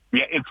 potentially.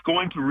 Yeah, it's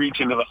going to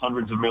reach into the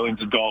hundreds of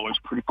millions of dollars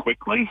pretty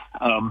quickly.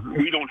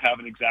 We don't have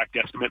an exact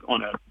estimate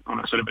on a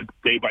sort of a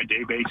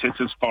day-by-day basis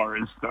as far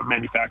as the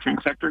manufacturing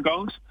sector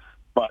goes,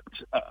 but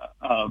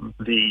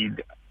the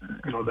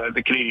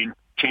Canadian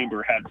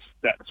Chamber had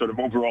that sort of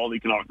overall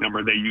economic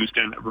number they used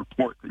in a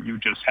report that you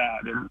just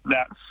had, and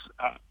that's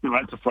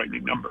a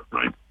frightening number,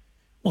 right?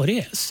 Well, it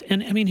is.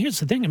 And I mean, here's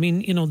the thing. I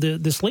mean,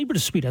 this labor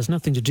dispute has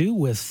nothing to do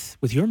with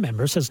your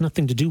members, has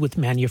nothing to do with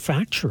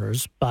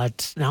manufacturers.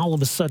 But now all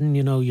of a sudden,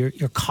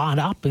 you're caught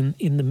up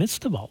in the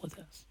midst of all of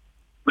this.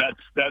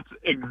 That's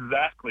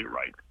exactly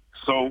right.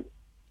 So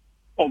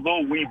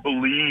although we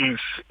believe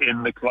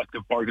in the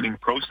collective bargaining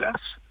process,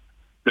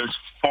 there's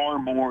far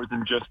more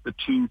than just the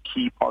two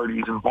key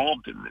parties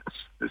involved in this.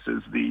 This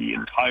is the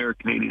entire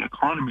Canadian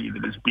economy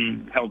that is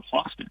being held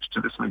hostage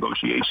to this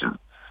negotiation.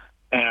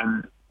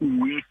 And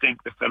we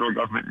think the federal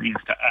government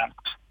needs to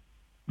act.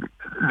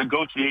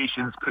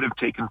 Negotiations could have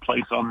taken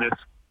place on this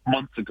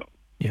months ago.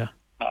 Yeah.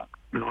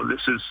 There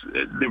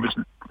was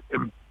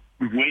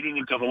waiting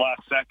until the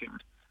last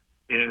second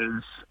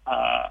is,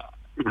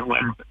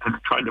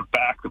 and trying to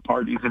back the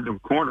parties into a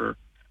corner.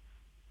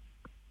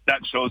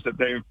 That shows that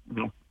they're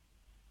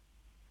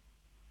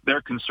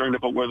concerned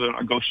about whether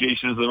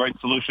negotiation is the right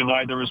solution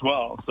either as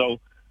well.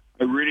 So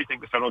I really think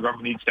the federal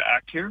government needs to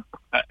act here,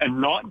 and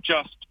not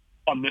just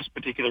on this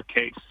particular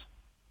case.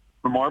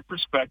 From our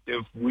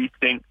perspective, we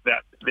think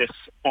that this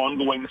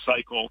ongoing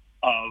cycle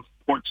of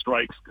port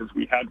strikes, because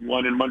we had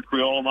one in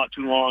Montreal not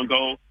too long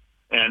ago,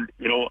 and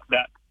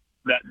that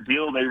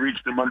deal they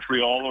reached in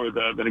Montreal, or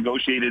the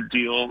negotiated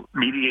deal,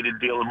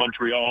 mediated deal in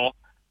Montreal,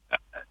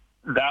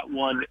 that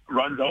one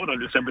runs out on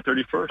December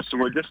 31st. So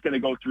we're just going to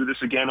go through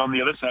this again on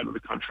the other side of the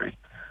country.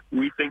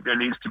 We think there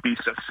needs to be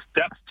some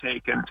steps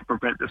taken to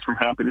prevent this from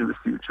happening in the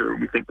future.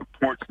 We think the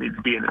ports need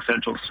to be an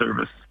essential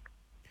service.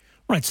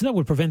 Right, so that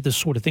would prevent this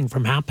sort of thing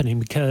from happening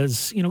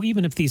because,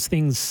 even if these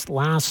things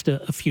last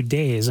a few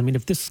days, I mean,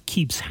 if this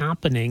keeps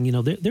happening,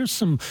 there's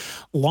some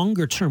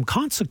longer-term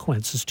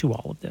consequences to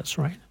all of this,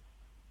 right?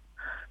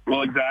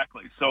 Well,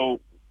 exactly. So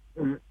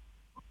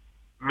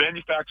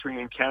manufacturing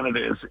in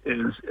Canada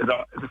is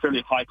a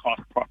fairly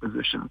high-cost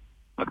proposition.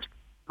 That's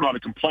not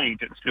a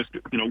complaint. It's just,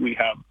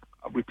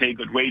 we pay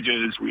good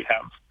wages, we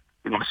have,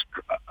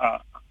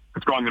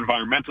 strong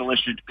environmental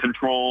issue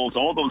controls,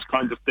 all those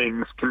kinds of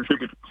things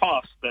contribute to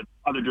costs that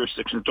other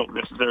jurisdictions don't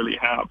necessarily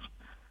have.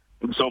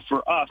 And so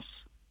for us,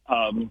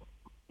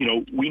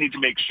 we need to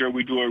make sure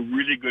we do a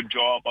really good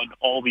job on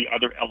all the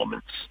other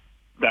elements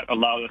that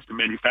allow us to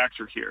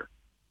manufacture here.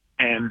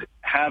 And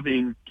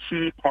having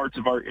key parts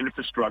of our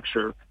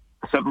infrastructure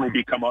suddenly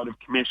become out of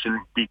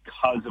commission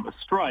because of a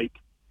strike,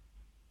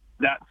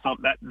 that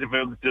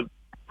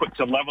puts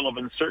a level of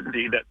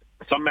uncertainty that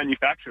some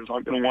manufacturers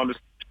aren't going to want us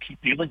to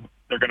keep dealing with.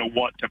 They're going to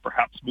want to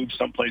perhaps move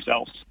someplace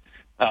else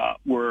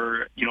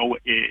where,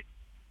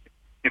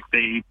 if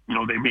they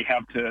may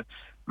have to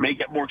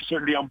get more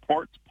certainty on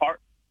ports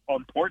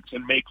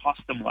and may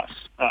cost them less.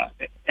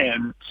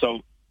 And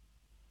so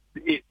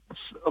a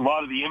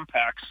lot of the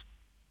impacts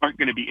aren't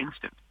going to be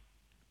instant.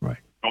 Right.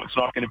 It's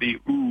not going to be,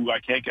 I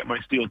can't get my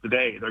steel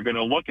today. They're going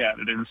to look at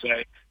it and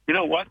say, you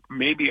know what,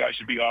 maybe I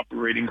should be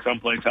operating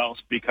someplace else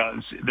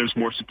because there's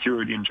more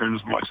security in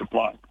terms of my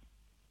supply.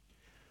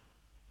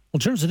 Well,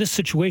 in terms of this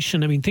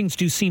situation, I mean, things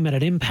do seem at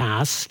an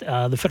impasse.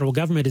 The federal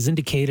government has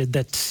indicated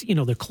that,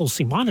 they're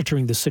closely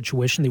monitoring the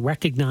situation. They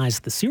recognize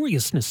the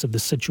seriousness of the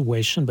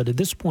situation, but at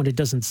this point, it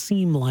doesn't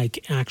seem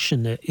like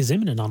action is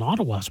imminent on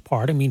Ottawa's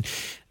part. I mean,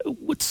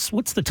 what's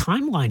the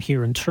timeline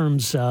here in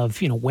terms of,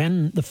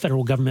 when the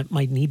federal government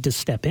might need to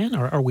step in,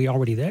 or are we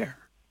already there?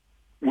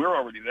 We're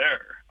already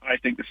there. I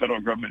think the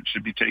federal government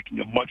should be taking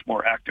a much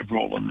more active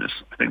role in this.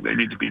 I think they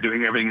need to be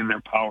doing everything in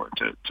their power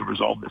to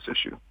resolve this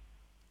issue.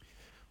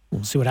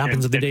 We'll see what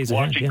happens in the days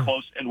ahead.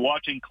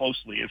 Watching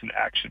closely is an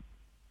action.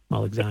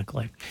 Well,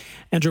 exactly.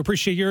 Andrew,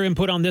 appreciate your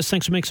input on this.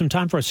 Thanks for making some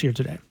time for us here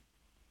today.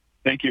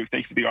 Thank you.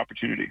 Thanks for the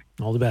opportunity.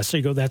 All the best. There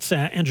you go. That's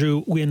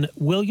Andrew Wynne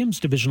Williams,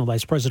 Divisional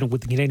Vice President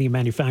with the Canadian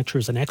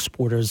Manufacturers and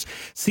Exporters.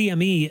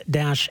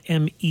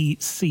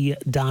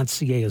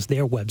 CME-MEC.ca is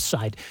their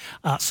website.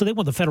 So they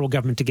want the federal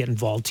government to get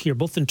involved here,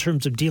 both in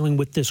terms of dealing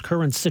with this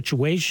current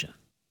situation.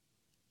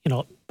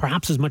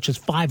 Perhaps as much as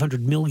 $500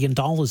 million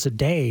a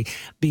day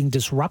being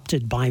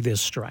disrupted by this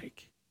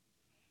strike.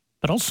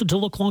 But also to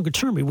look longer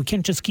term. We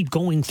can't just keep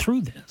going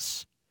through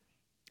this.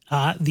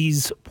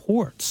 These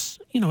ports,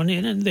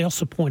 and they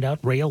also point out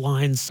rail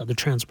lines, other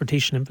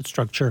transportation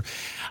infrastructure.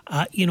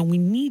 We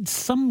need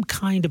some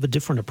kind of a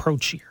different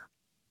approach here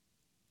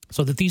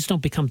so that these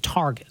don't become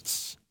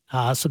targets,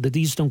 so that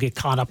these don't get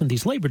caught up in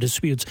these labor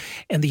disputes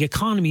and the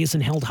economy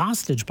isn't held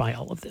hostage by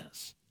all of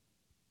this.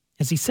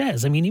 As he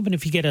says, I mean, even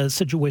if you get a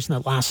situation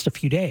that lasts a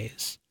few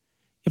days,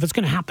 if it's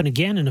going to happen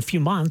again in a few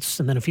months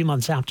and then a few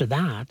months after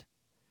that,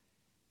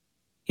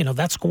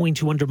 that's going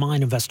to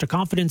undermine investor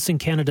confidence in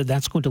Canada.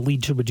 That's going to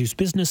lead to reduced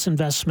business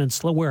investment,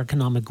 slower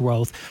economic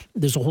growth.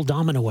 There's a whole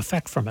domino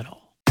effect from it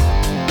all.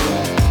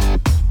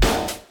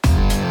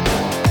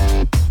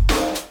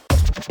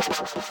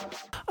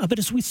 But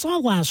as we saw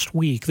last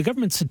week, the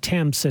government's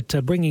attempts at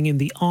bringing in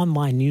the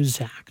Online News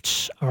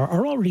Act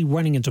are already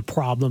running into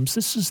problems.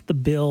 This is the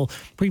bill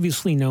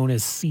previously known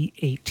as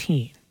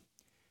C-18.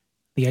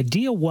 The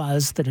idea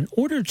was that in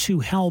order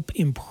to help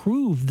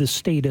improve the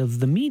state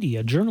of the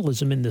media,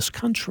 journalism in this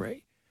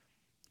country,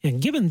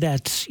 and given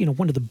that,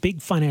 one of the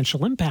big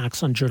financial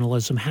impacts on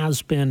journalism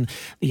has been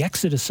the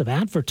exodus of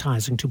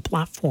advertising to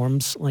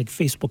platforms like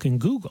Facebook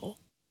and Google,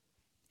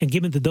 and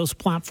given that those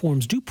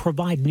platforms do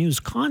provide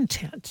news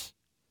content,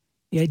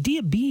 the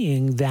idea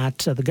being that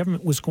the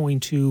government was going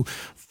to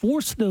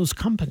force those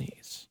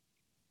companies,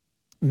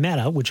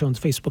 Meta, which owns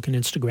Facebook and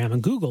Instagram,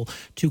 and Google,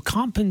 to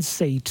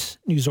compensate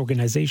news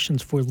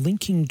organizations for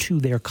linking to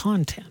their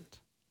content.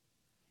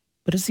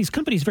 But as these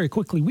companies very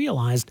quickly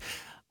realized,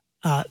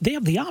 they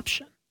have the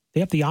option. They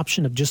have the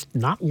option of just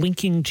not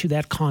linking to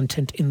that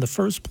content in the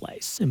first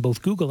place. And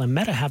both Google and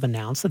Meta have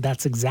announced that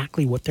that's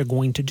exactly what they're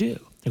going to do.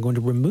 They're going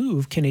to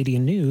remove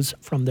Canadian news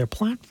from their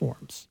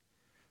platforms.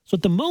 So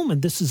at the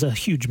moment, this is a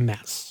huge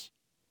mess.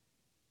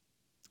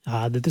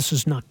 That this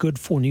is not good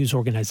for news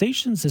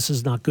organizations. This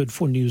is not good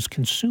for news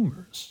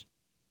consumers.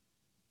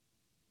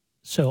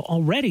 So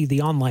already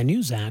the Online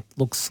News Act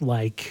looks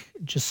like,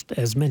 just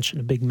as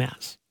mentioned, a big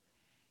mess.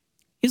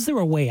 Is there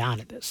a way out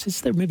of this?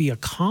 Is there maybe a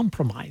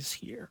compromise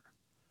here?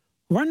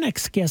 Our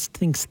next guest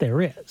thinks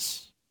there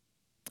is.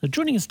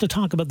 Joining us to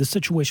talk about the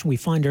situation we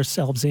find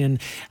ourselves in,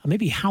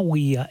 maybe how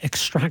we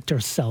extract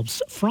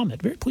ourselves from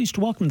it. Very pleased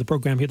to welcome to the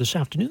program here this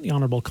afternoon the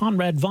Honorable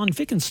Conrad von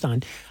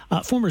Wittgenstein,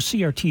 former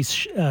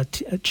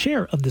CRT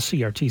chair of the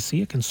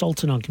CRTC, a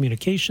consultant on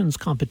communications,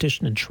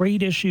 competition, and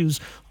trade issues,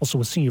 also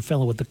a senior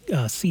fellow at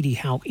the C.D.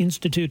 Howe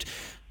Institute.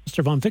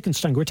 Mr. von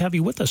Wittgenstein, great to have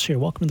you with us here.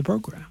 Welcome to the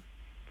program.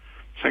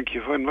 Thank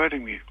you for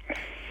inviting me.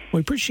 We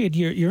appreciate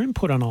your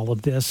input on all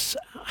of this.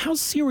 How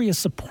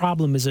serious a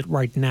problem is it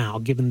right now,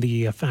 given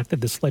the fact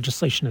that this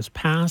legislation has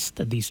passed,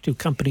 that these two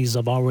companies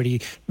have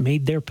already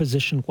made their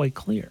position quite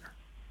clear?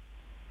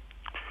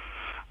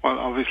 Well,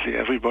 obviously,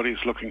 everybody is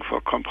looking for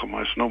a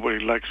compromise.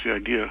 Nobody likes the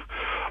idea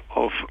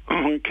of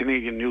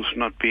Canadian news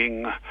not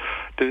being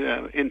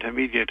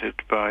intermediated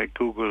by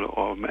Google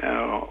or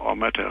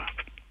Meta.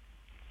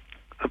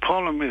 The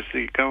problem is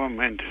the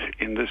government,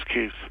 in this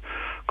case,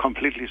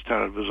 completely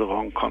started with the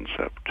wrong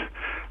concept.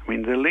 I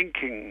mean, the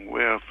linking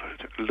where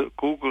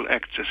Google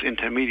acts as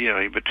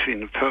intermediary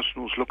between the person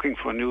who's looking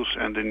for news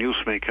and the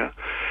newsmaker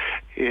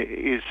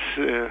is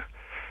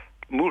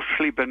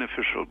mutually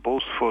beneficial,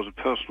 both for the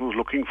person who's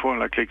looking for,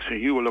 like say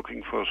you were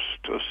looking for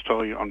a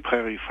story on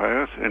prairie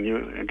fires, and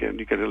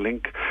you get a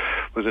link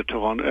with the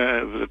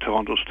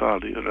Toronto Star,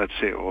 let's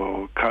say,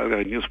 or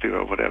Calgary newspaper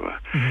or whatever.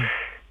 Mm-hmm.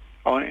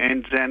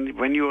 And then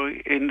when you're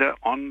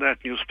on that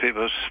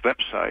newspaper's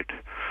website,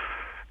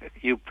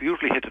 you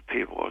usually hit a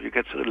paywall. You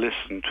get to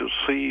listen to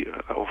 3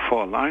 or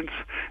 4 lines,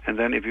 and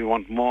then if you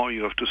want more,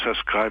 you have to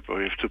subscribe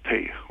or you have to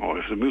pay. Or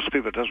if the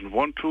newspaper doesn't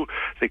want to,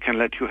 they can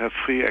let you have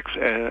free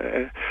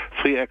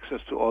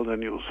access to all the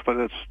news, but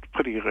that's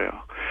pretty rare.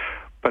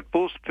 But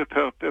both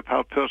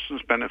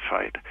persons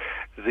benefit.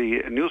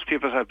 The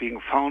newspapers are being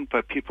found by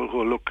people who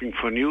are looking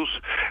for news,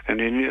 and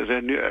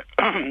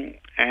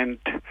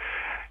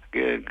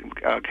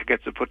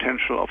get the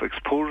potential of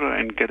exposure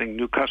and getting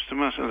new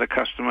customers, and the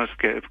customers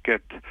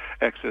get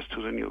access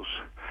to the news.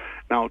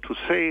 Now, to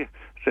say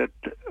that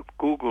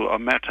Google or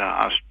Meta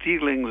are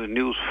stealing the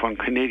news from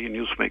Canadian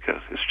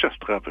newsmakers is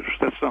just rubbish.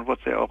 That's not what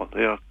they are.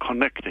 They are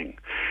connecting.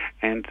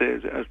 And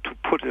to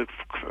put a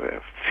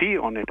fee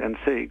on it and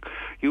say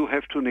you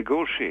have to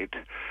negotiate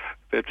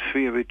that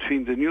fee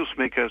between the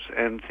newsmakers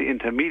and the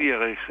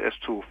intermediaries as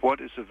to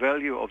what is the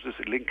value of this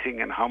linking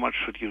and how much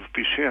should you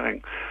be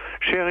sharing.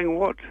 Sharing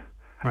what?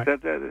 Right.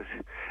 The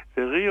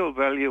real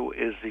value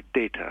is the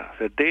data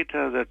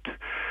that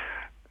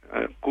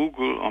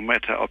Google or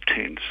Meta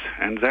obtains,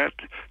 and that,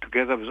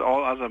 together with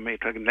all other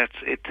metrics,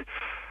 that's it.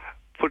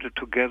 Put it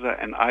together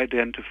and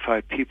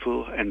identify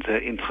people and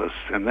their interests,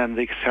 and then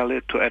they sell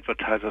it to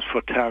advertisers for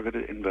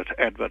targeted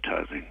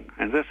advertising.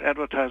 And this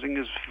advertising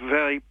is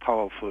very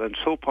powerful, and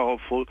so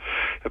powerful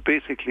that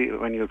basically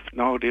when you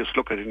nowadays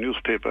look at a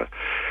newspaper,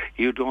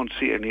 you don't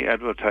see any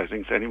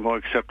advertisings anymore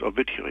except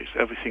obituaries.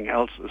 Everything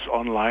else is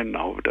online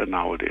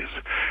nowadays.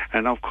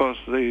 And of course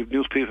the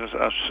newspapers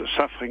are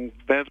suffering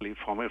badly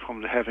from it,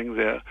 from having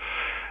their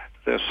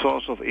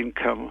source of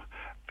income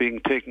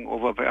being taken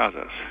over by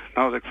others.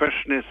 Now the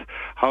question is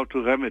how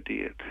to remedy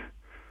it.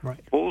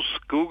 Right. Both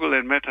Google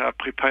and Meta are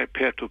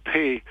prepared to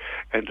pay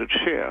and to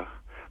share,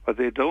 but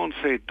they don't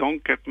say,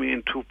 don't get me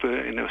in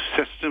a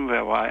system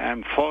where I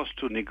am forced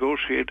to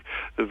negotiate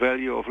the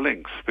value of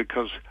links,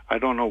 because I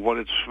don't know what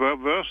it's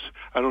worth,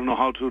 I don't know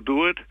how to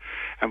do it,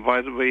 and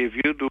by the way, if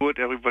you do it,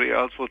 everybody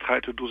else will try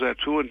to do that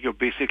too, and you're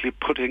basically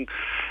putting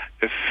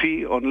a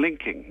fee on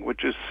linking,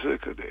 which is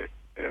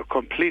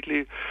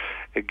completely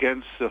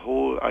against the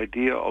whole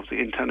idea of the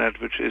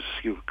internet, which is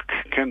you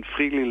can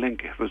freely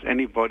link with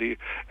anybody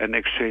and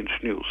exchange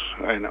news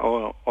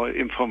or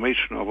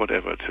information or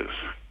whatever it is.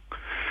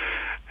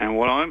 And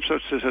what I'm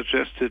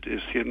suggested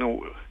is,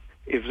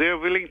 if they're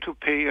willing to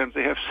pay, and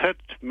they have said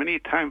many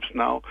times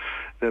now,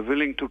 they're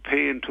willing to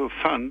pay into a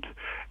fund,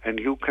 and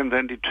you can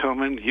then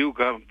determine,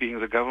 being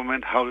the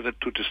government, how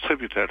to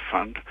distribute that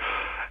fund.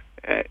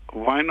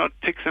 Why not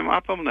pick them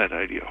up on that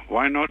idea?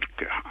 Why not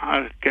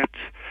get,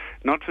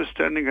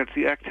 notwithstanding that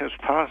the act has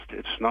passed,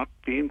 it's not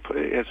been,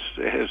 it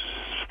has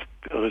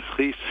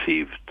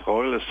received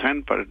royal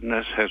assent, but it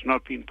has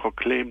not been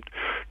proclaimed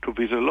to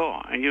be the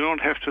law. And you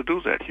don't have to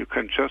do that. You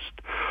can just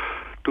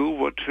do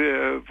what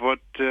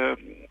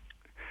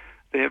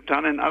they have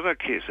done in other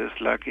cases,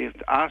 like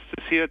ask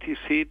the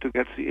C-18 to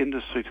get the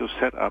industry to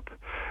set up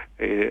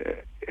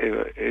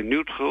a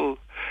neutral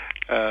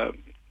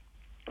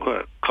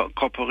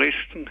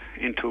corporation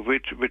into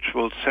which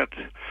will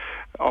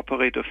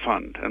operate a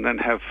fund, and then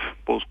have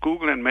both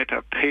Google and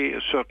Meta pay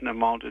a certain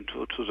amount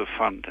to the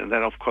fund, and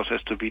that of course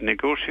has to be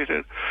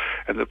negotiated,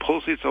 and the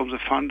proceeds of the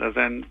fund are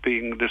then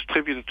being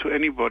distributed to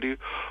anybody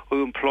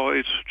who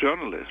employs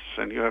journalists,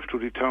 and you have to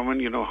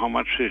determine, how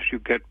much you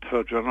get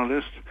per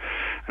journalist,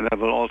 and there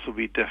will also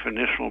be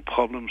definitional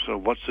problems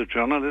of what's a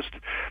journalist,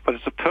 but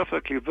it's a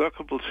perfectly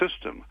workable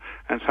system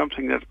and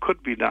something that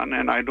could be done,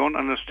 and I don't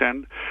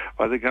understand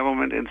why the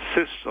government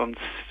insists on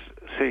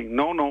saying,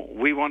 no,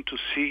 we want to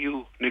see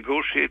you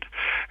negotiate,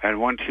 and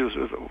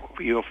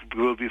you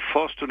will be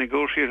forced to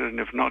negotiate, and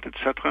if not,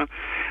 etc.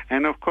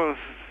 And of course,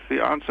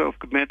 the answer of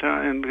Meta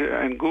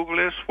and Google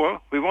is,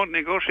 well, we won't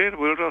negotiate,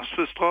 we'll just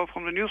withdraw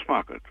from the news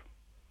market.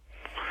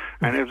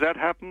 And if that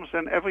happens,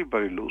 then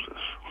everybody loses.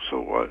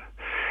 So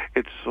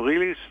it's a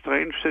really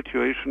strange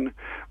situation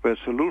where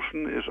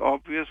solution is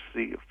obvious.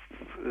 The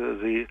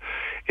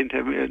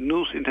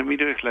news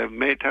intermediaries like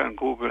Meta and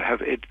Google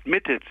have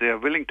admitted they are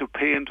willing to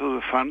pay into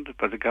the fund,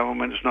 but the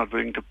government is not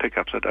willing to pick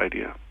up that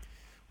idea.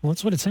 Well,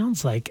 that's what it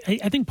sounds like.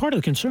 I think part of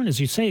the concern,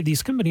 as you say,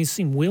 these companies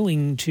seem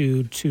willing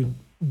to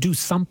do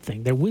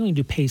something. They're willing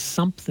to pay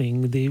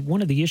something.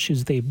 One of the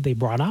issues they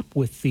brought up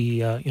with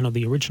the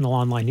original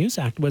Online News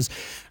Act was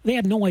they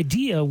had no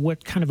idea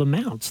what kind of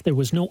amounts. There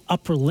was no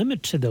upper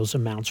limit to those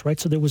amounts, right?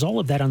 So there was all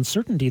of that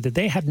uncertainty that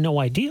they had no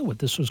idea what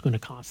this was going to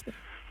cost them.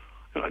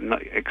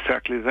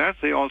 Exactly that.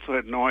 They also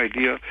had no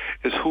idea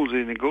is who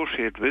they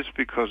negotiate with,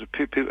 because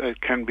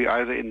it can be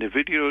either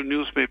individual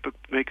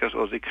newsmakers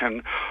or they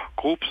can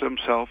group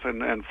themselves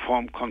and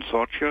form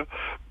consortia.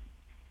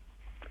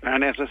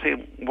 And as I say,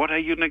 what are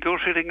you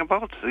negotiating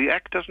about? The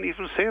Act doesn't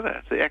even say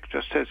that. The Act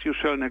just says you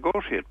shall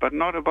negotiate, but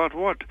not about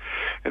what.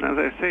 And as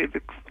I say,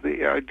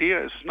 the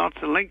idea is not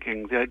the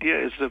linking. The idea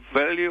is the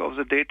value of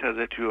the data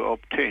that you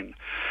obtain.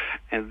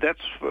 And that's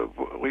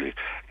really,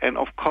 and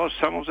of course,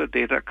 some of the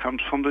data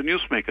comes from the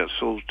newsmakers.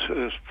 So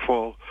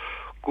for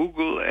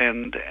Google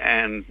and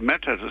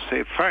Meta to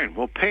say, fine,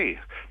 we'll pay.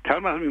 Tell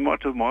me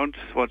what the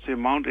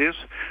amount is.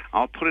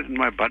 I'll put it in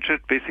my budget.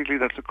 Basically,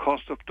 that's the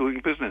cost of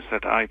doing business.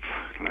 That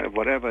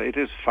whatever it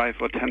is, 5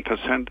 or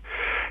 10%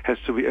 has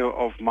to be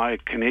of my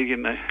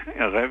Canadian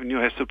revenue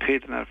has to pay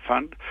it in that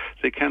fund.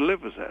 They can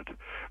live with that,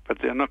 but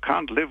they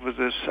can't live with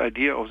this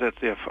idea of that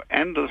they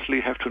endlessly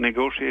have to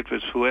negotiate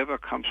with whoever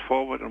comes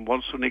forward and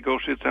wants to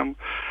negotiate them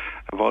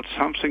about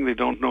something they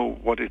don't know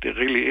what it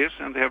really is,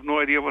 and they have no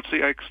idea what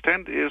the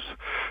extent is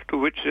to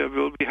which they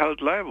will be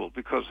held liable,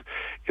 because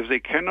if they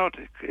cannot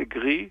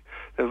agree,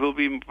 there will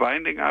be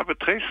binding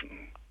arbitration.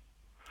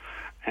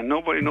 And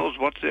nobody knows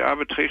what the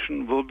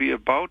arbitration will be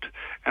about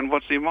and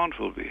what the amount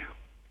will be.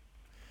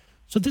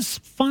 So this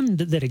fund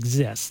that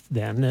exists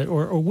then,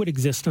 or would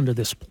exist under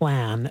this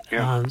plan,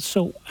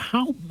 so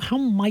how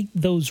might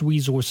those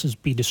resources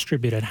be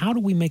distributed? How do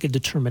we make a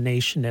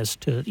determination as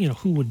to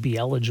who would be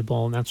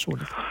eligible and that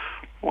sort of thing?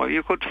 Well,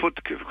 you could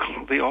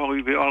we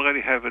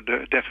already have a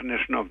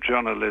definition of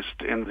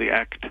journalist in the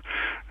Act.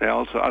 There are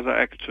also other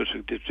acts which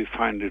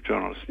define the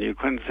journalist. And you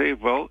can say,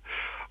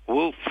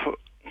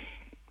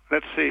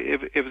 let's say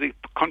if the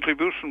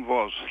contribution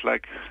was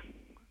like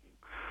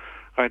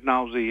right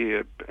now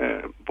the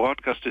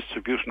broadcast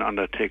distribution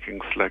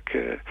undertakings like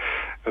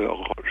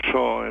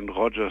Shaw and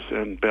Rogers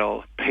and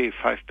Bell pay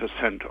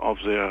 5% of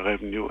their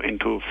revenue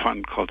into a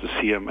fund called the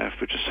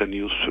CMF, which is the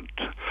news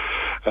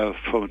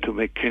to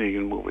make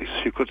Canadian movies.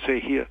 You could say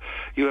here,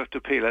 you have to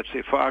pay, let's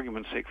say, for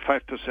argument's sake,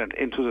 5%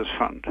 into this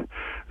fund.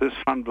 This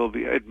fund will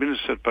be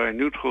administered by a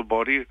neutral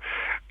body,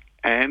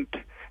 and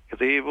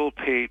they will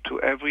pay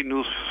to every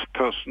news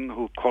person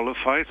who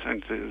qualifies,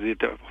 and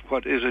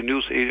what is a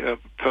news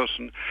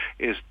person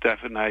is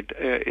defined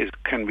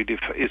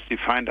is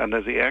defined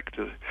under the Act.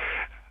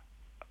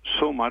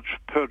 So much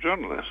per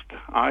journalist,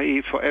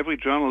 i.e., for every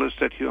journalist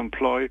that you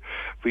employ,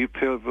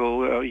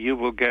 you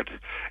will get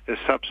a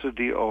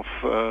subsidy of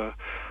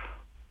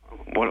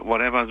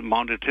whatever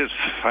amount it is,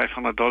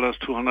 $500,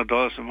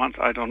 $200 a month.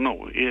 I don't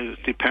know.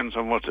 It depends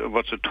on what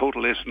the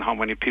total is and how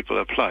many people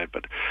apply.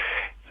 But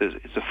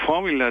the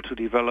formula to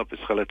develop is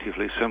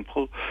relatively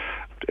simple,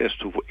 as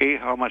to A,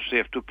 how much they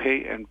have to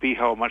pay, and B,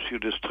 how much you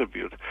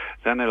distribute.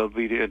 Then it'll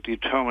be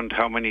determined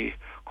how many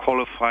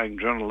qualifying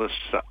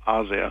journalists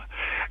are there.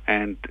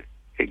 And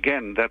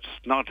again, it's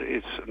not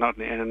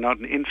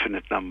an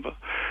infinite number.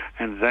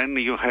 And then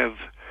you have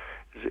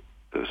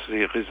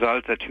the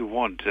result that you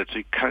want, that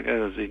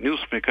the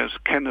newsmakers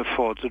can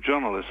afford the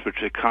journalists, which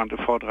they can't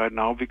afford right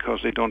now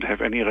because they don't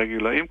have any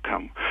regular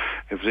income.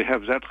 If they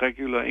have that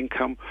regular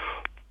income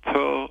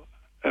per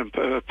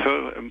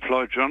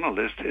employed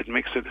journalist, it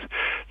makes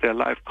their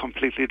life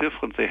completely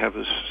different. They have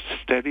a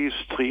steady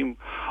stream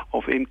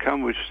of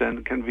income which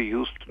then can be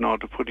used in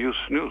order to produce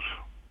news.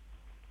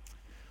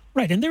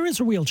 Right, and there is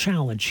a real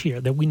challenge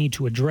here that we need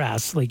to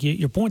address. Like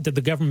your point that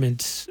the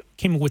government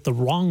came up with the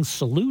wrong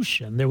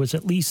solution, there was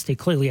at least a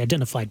clearly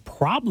identified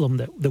problem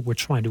that we're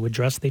trying to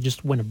address. They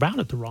just went about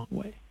it the wrong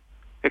way.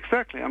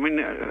 Exactly. I mean,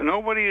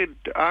 nobody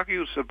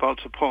argues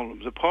about the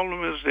problem. The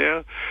problem is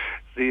there.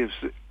 The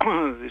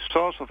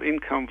source of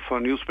income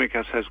for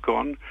newsmakers has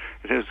gone.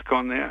 It has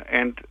gone there,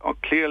 and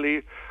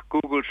clearly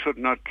Google should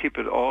not keep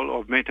it all,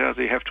 or Meta,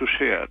 they have to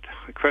share it.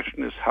 The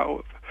question is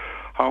how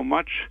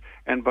much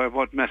and by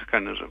what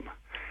mechanism.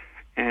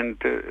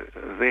 And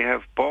they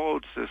have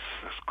borrowed this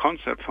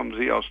concept from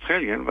the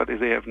Australian, but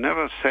they have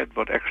never said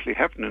what actually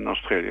happened in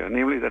Australia,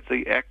 namely that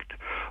the act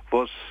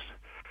was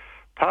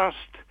passed,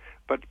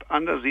 but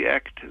under the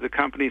act, the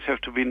companies have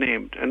to be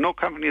named. And no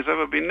company has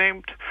ever been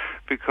named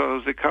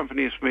because the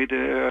companies made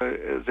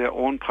their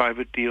own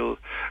private deal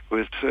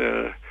with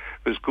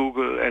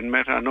Google and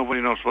Meta.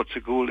 Nobody knows what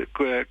the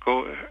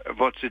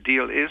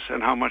deal is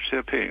and how much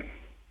they're paying.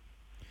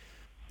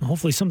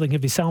 Hopefully something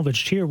can be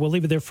salvaged here. We'll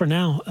leave it there for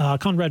now.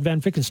 Conrad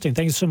Van Vickenstein,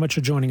 thank you so much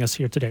for joining us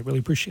here today. Really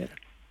appreciate it.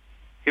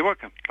 You're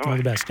welcome. All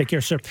the best. Take care,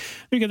 sir.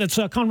 There you go. That's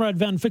Conrad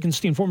Van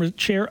Vickenstein, former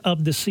chair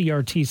of the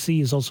CRTC.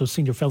 He's also a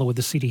senior fellow with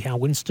the C.D.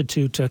 Howe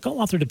Institute.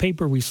 Co-authored a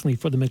paper recently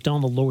for the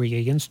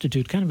Macdonald-Laurier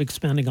Institute, kind of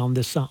expanding on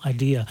this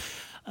idea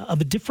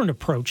of a different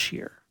approach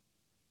here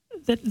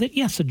that,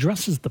 yes,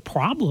 addresses the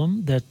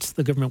problem that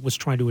the government was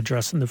trying to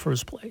address in the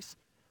first place,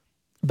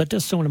 but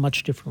does so in a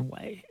much different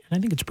way. And I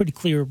think it's pretty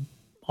clear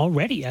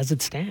already as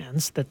it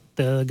stands that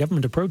the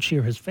government approach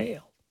here has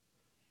failed.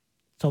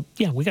 So,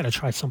 yeah, we got to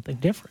try something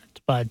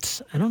different.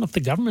 But I don't know if the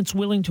government's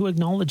willing to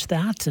acknowledge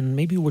that, and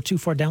maybe we're too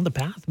far down the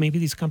path. Maybe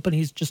these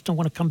companies just don't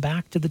want to come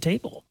back to the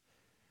table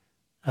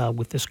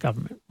with this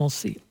government. We'll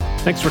see.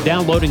 Thanks for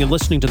downloading and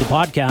listening to the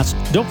podcast.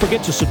 Don't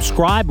forget to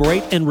subscribe,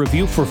 rate, and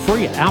review for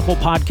free at Apple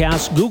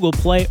Podcasts, Google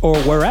Play, or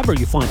wherever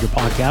you find your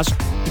podcast.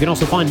 You can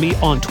also find me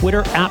on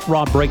Twitter at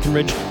Rob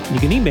Breckenridge, and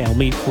you can email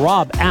me,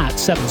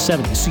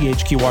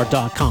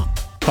 rob@770chqr.com.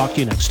 Talk to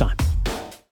you next time.